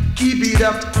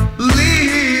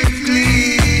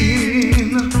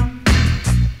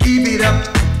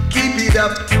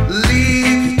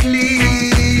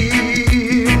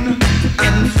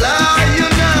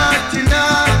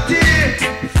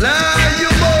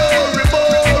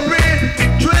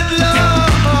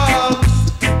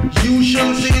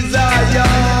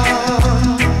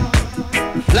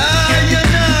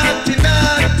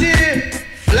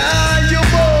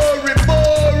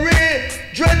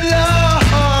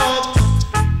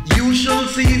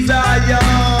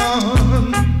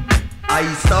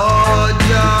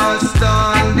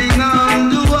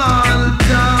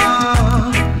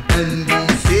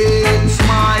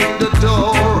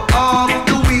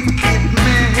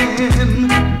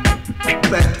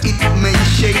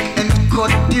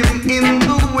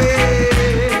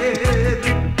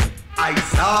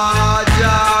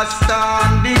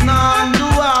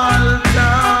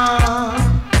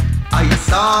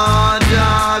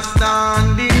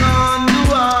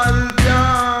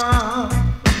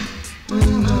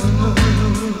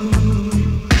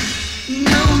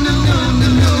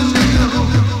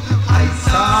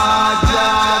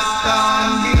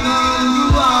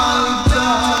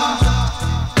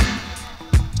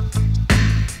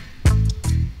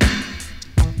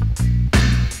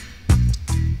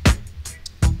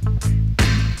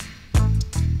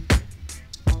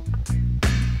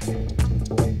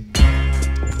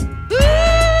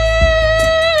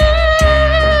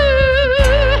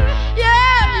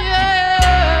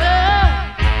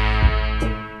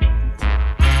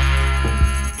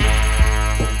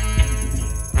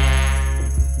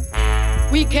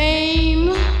 We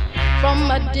came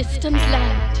from a distant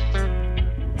land,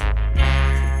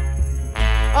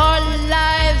 our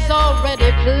lives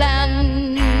already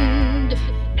planned.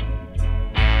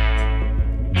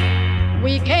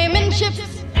 We came in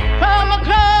ships from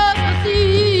across the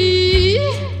sea,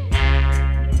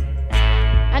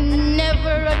 and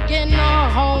never again our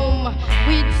home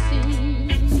we'd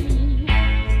see.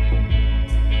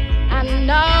 And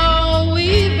now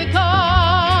we've become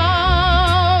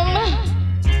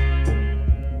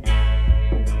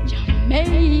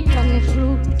Jamaican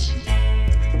fruit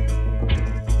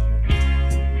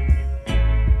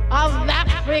of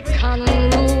African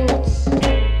roots.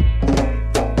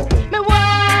 Me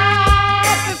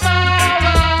walk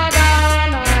forward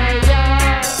and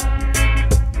higher.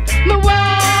 Me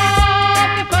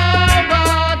walk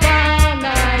forward and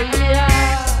higher.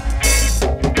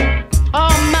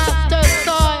 Our master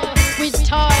soil, we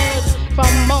toiled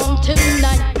from mountain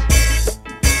night.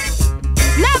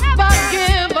 Never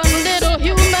given little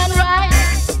human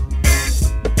rights.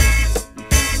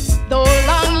 Though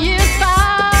long years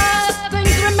pass,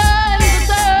 things remain the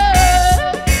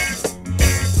same.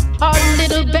 Our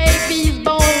little babies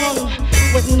born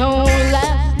with no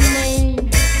last name.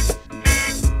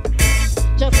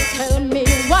 Just tell me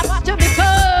what's to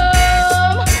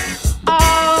become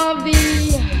of the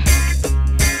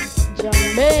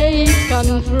Jamaican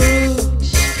fruit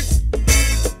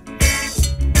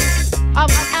of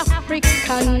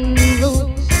African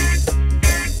roots.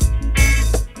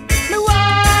 Me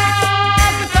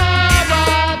walk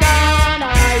forward and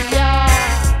higher.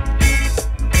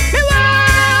 Me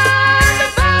walk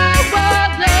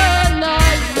forward and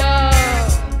higher.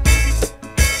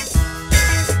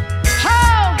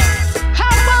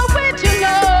 How are we to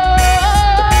know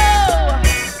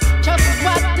just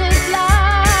what this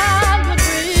land would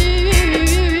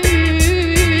bring?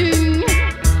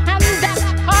 And that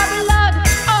our blood,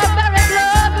 our very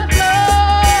blood would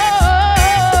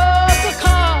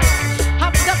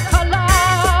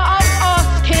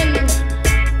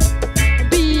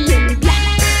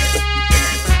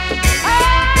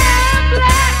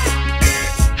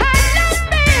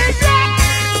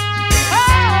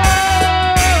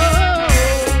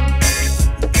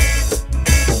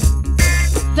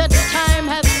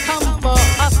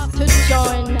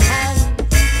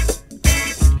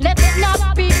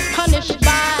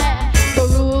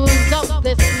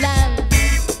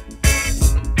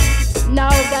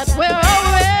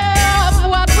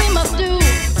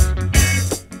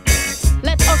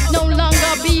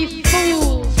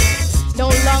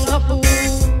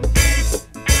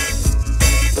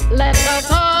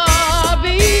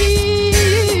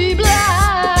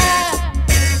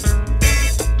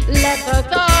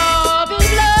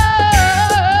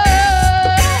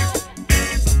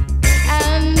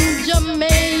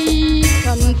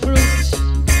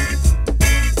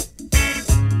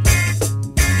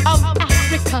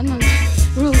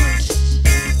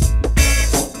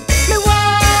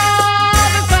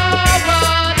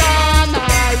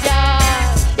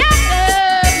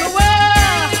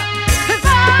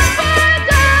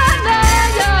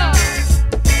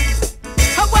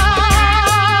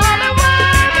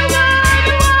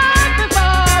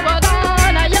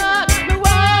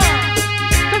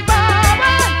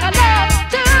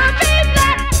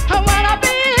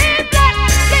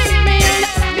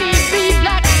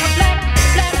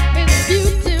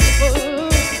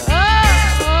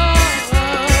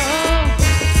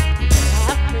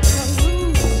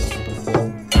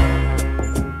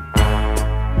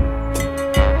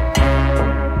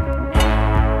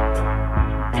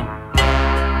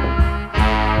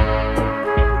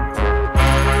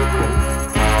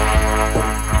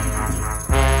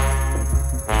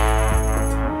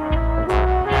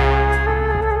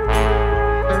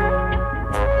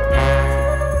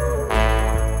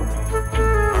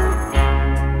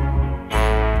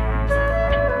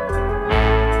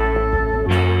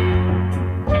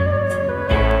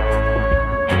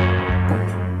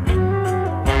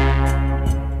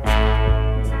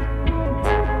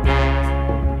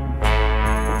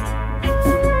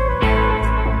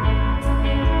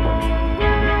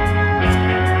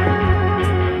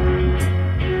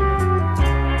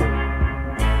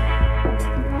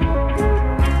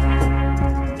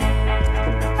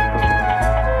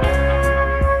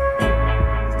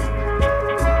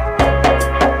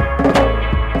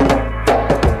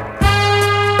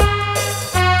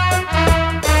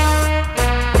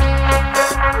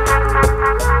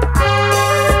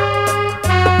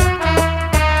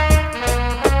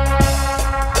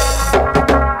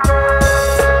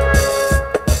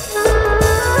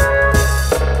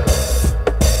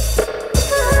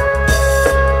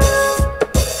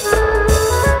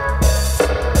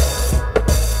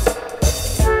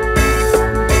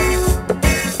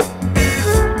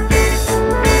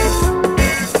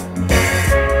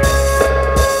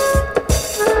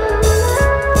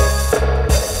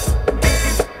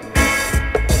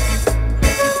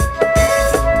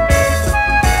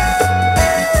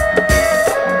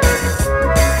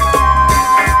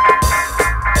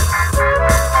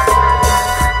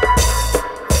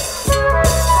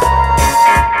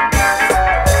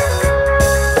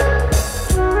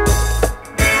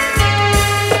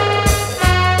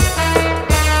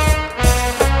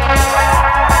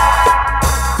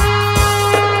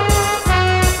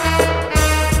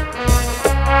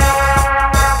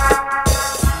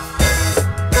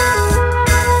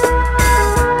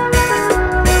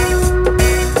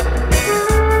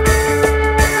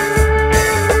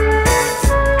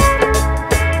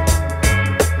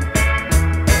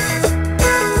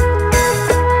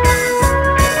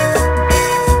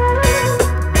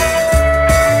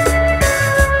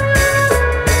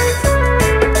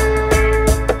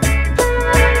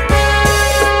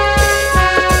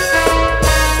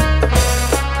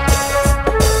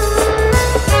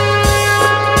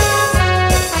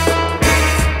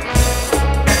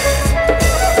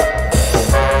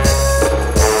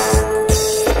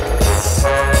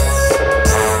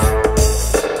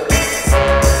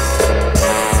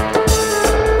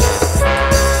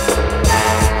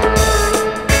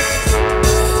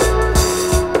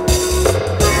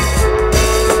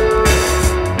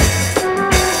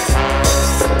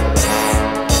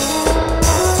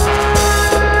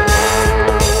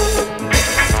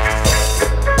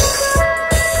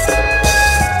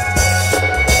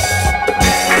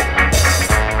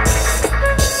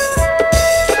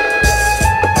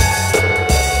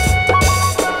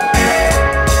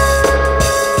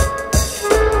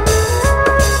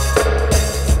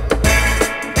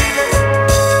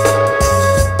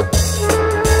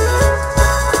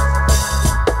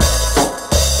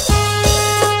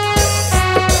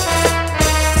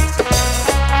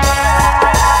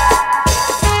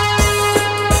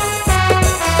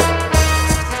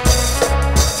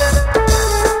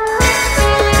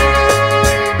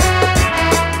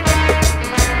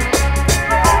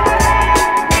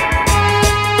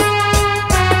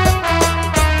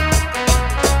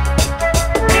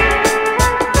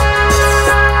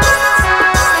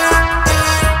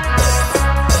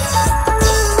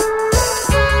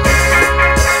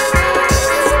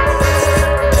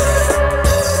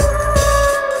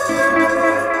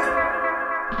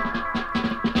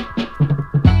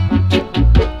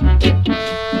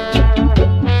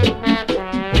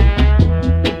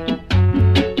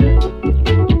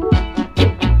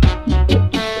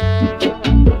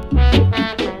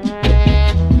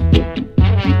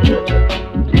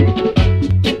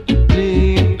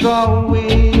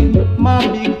away my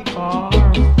big car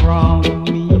from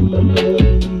me.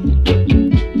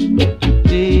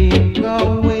 Take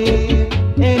away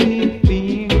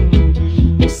anything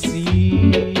you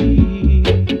see.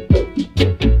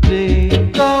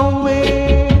 Take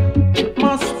away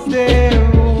my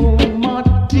stereo, my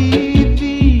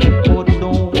TV, but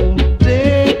don't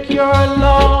take your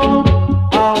love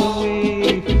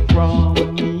away from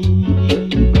me.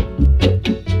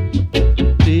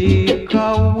 Take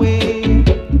away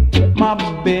my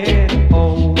bed,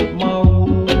 oh my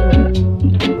room.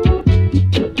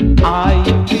 I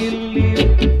will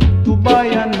live to buy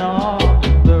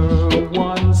another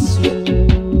one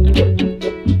soon.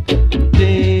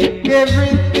 Take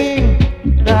everything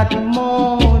that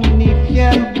money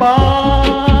can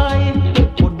buy,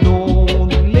 but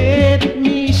don't let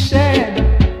me shed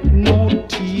no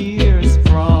tears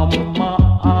from my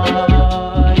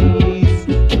eyes.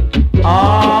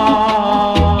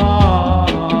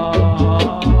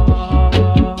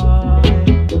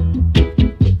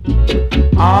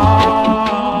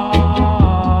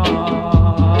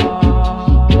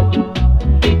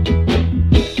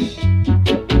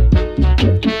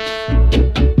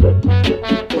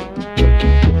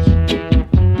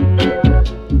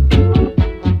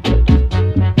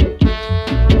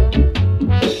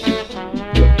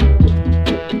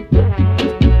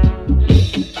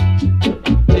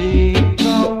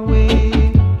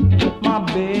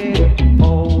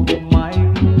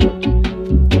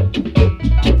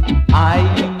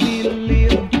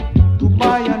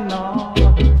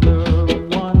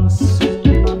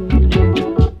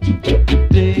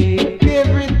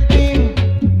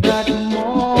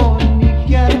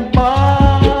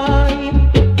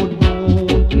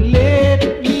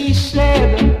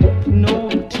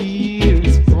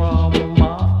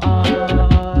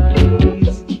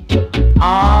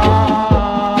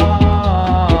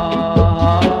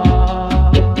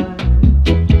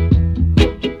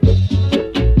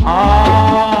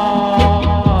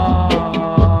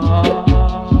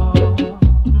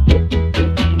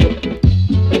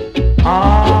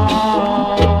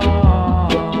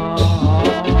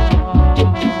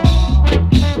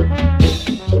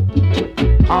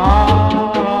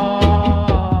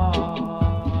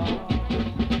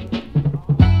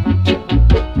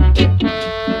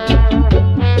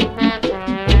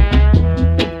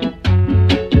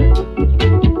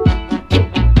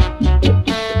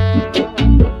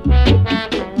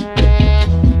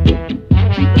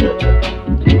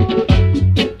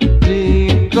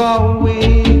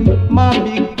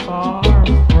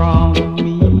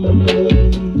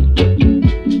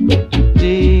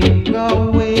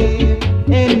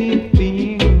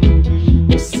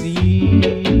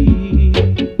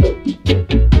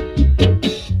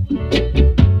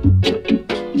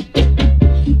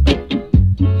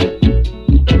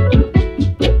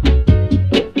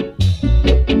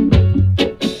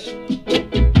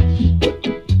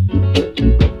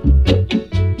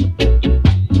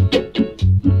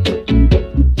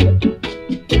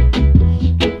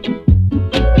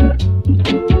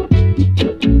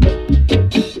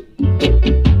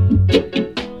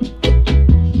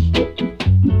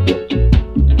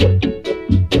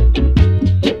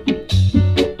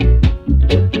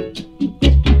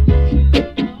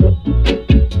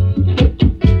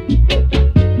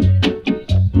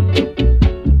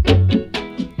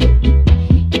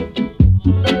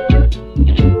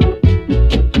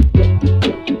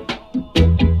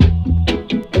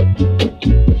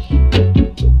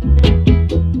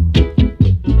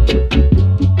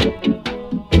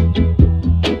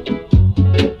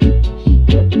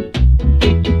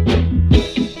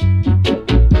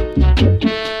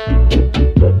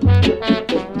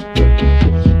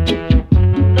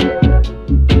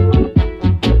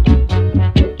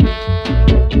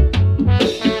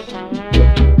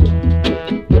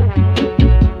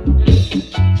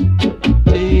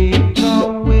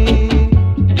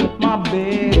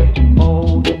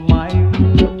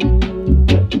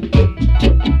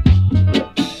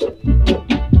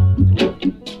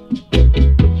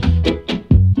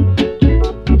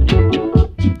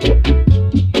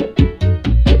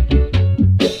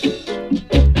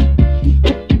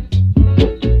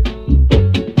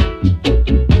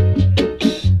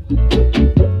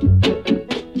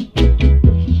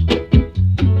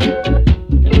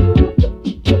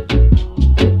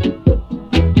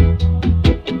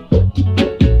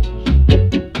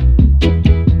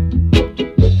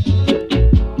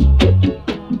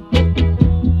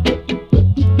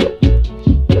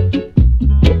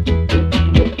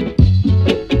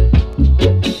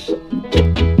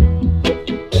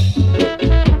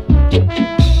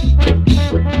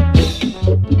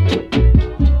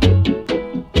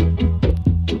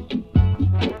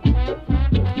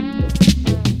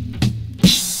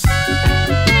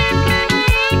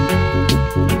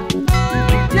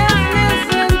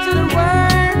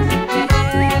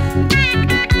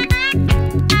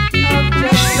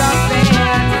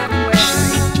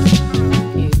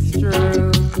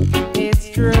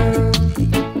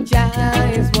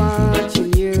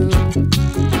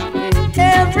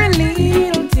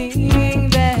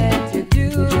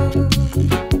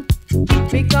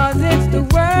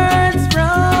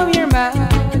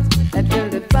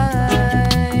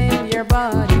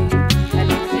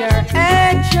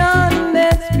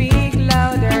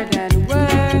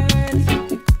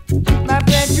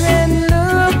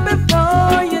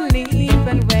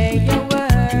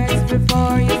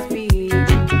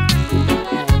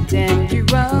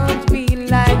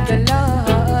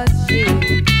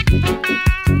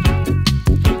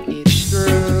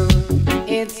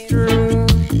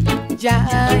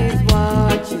 Jah is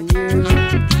watching you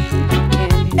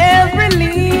in every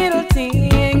little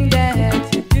thing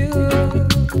that you do,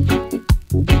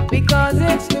 because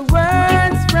it's the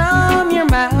words from your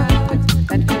mouth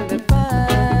that will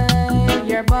define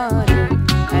your body,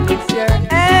 and it's your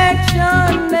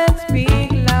action that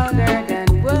speak louder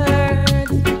than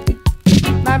words.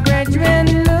 My brethren,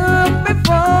 look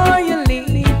before you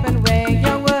leap and weigh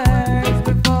your words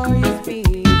before you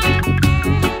speak,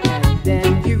 and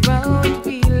then you won't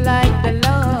be like the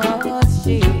lost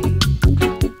sheep.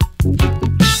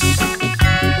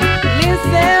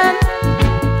 Listen,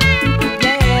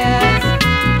 yes,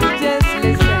 just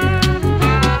listen.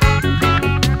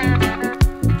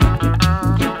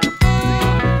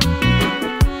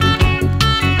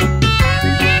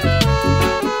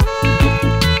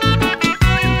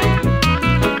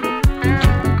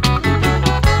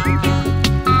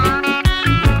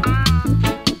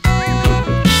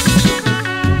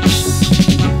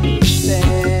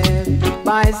 Step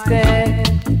by step,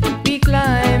 we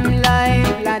climb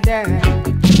life ladder,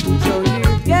 so you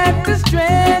get to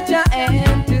stretch your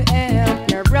hand to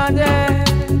help your brother.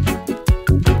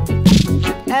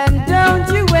 And don't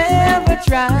you ever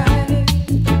try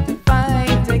to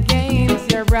fight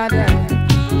against your brother,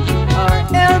 or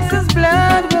else his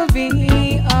blood will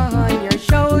be on your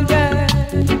shoulder.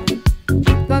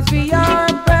 'Cause we are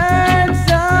birds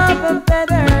of a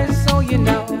feather, so you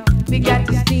know we got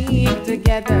to stick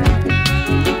together.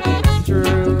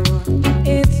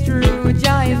 It's true,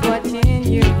 Jah is watching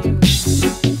you.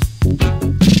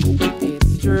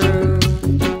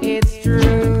 It's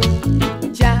true,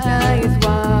 Jah is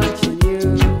watching you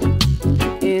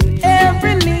in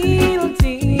every little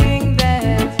thing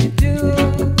that you do,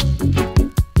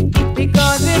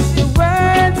 because it's the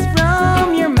words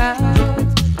from your mouth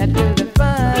that will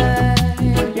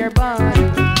define your body,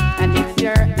 and it's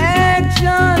your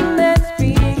action that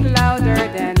speak louder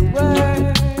than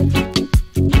words.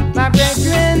 My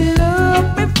brethren, look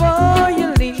before you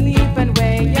leap and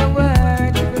weigh your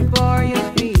words before you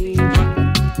speak,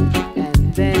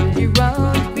 and then you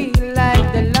won't be like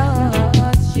the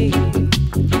lost sheep.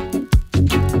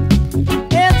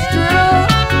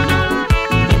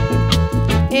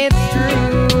 It's true,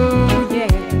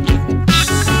 yes.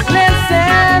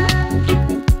 Listen,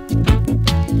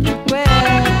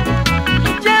 well,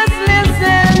 just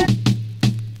listen.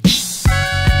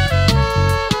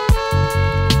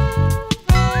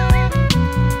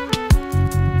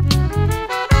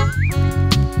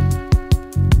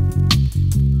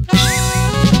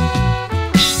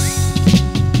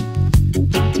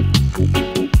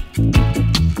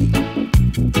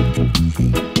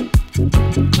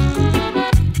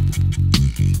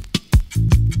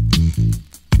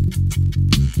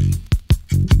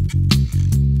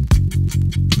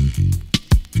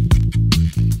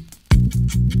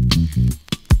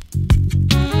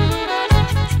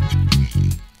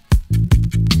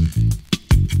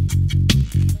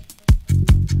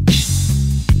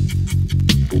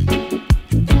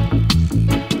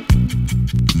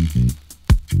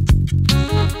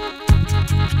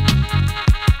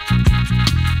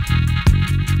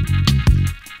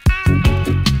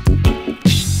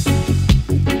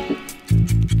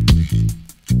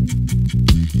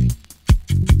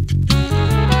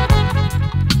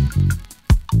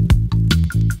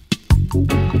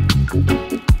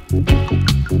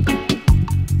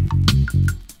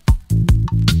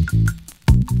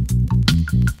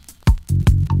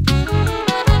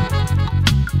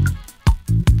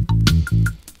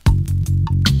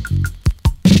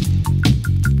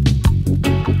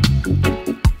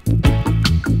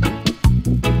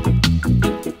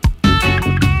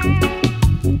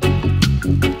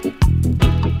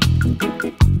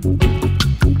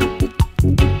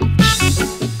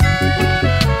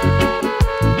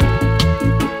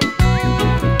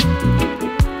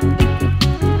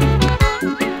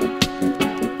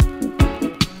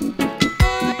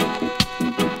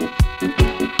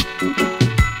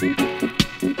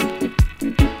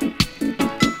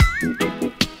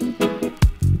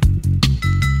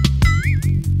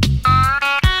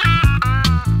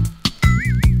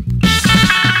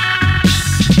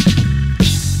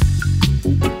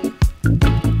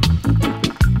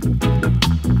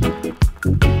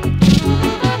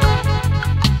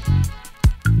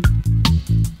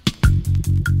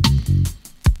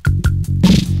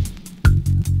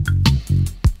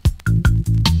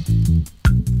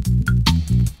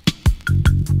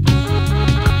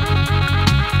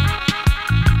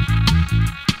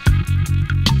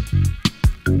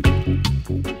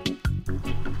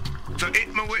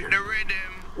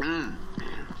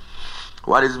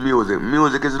 What is music?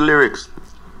 Music is lyrics.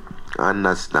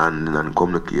 understanding and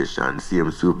communication,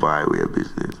 same superhighway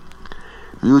business.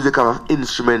 Music of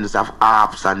instruments of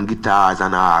harps and guitars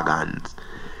and organs.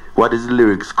 What is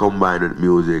lyrics combined with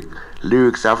music?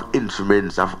 Lyrics of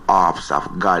instruments of harps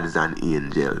of gods and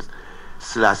angels.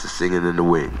 Slash singing in the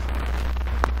wind.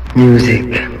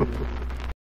 Music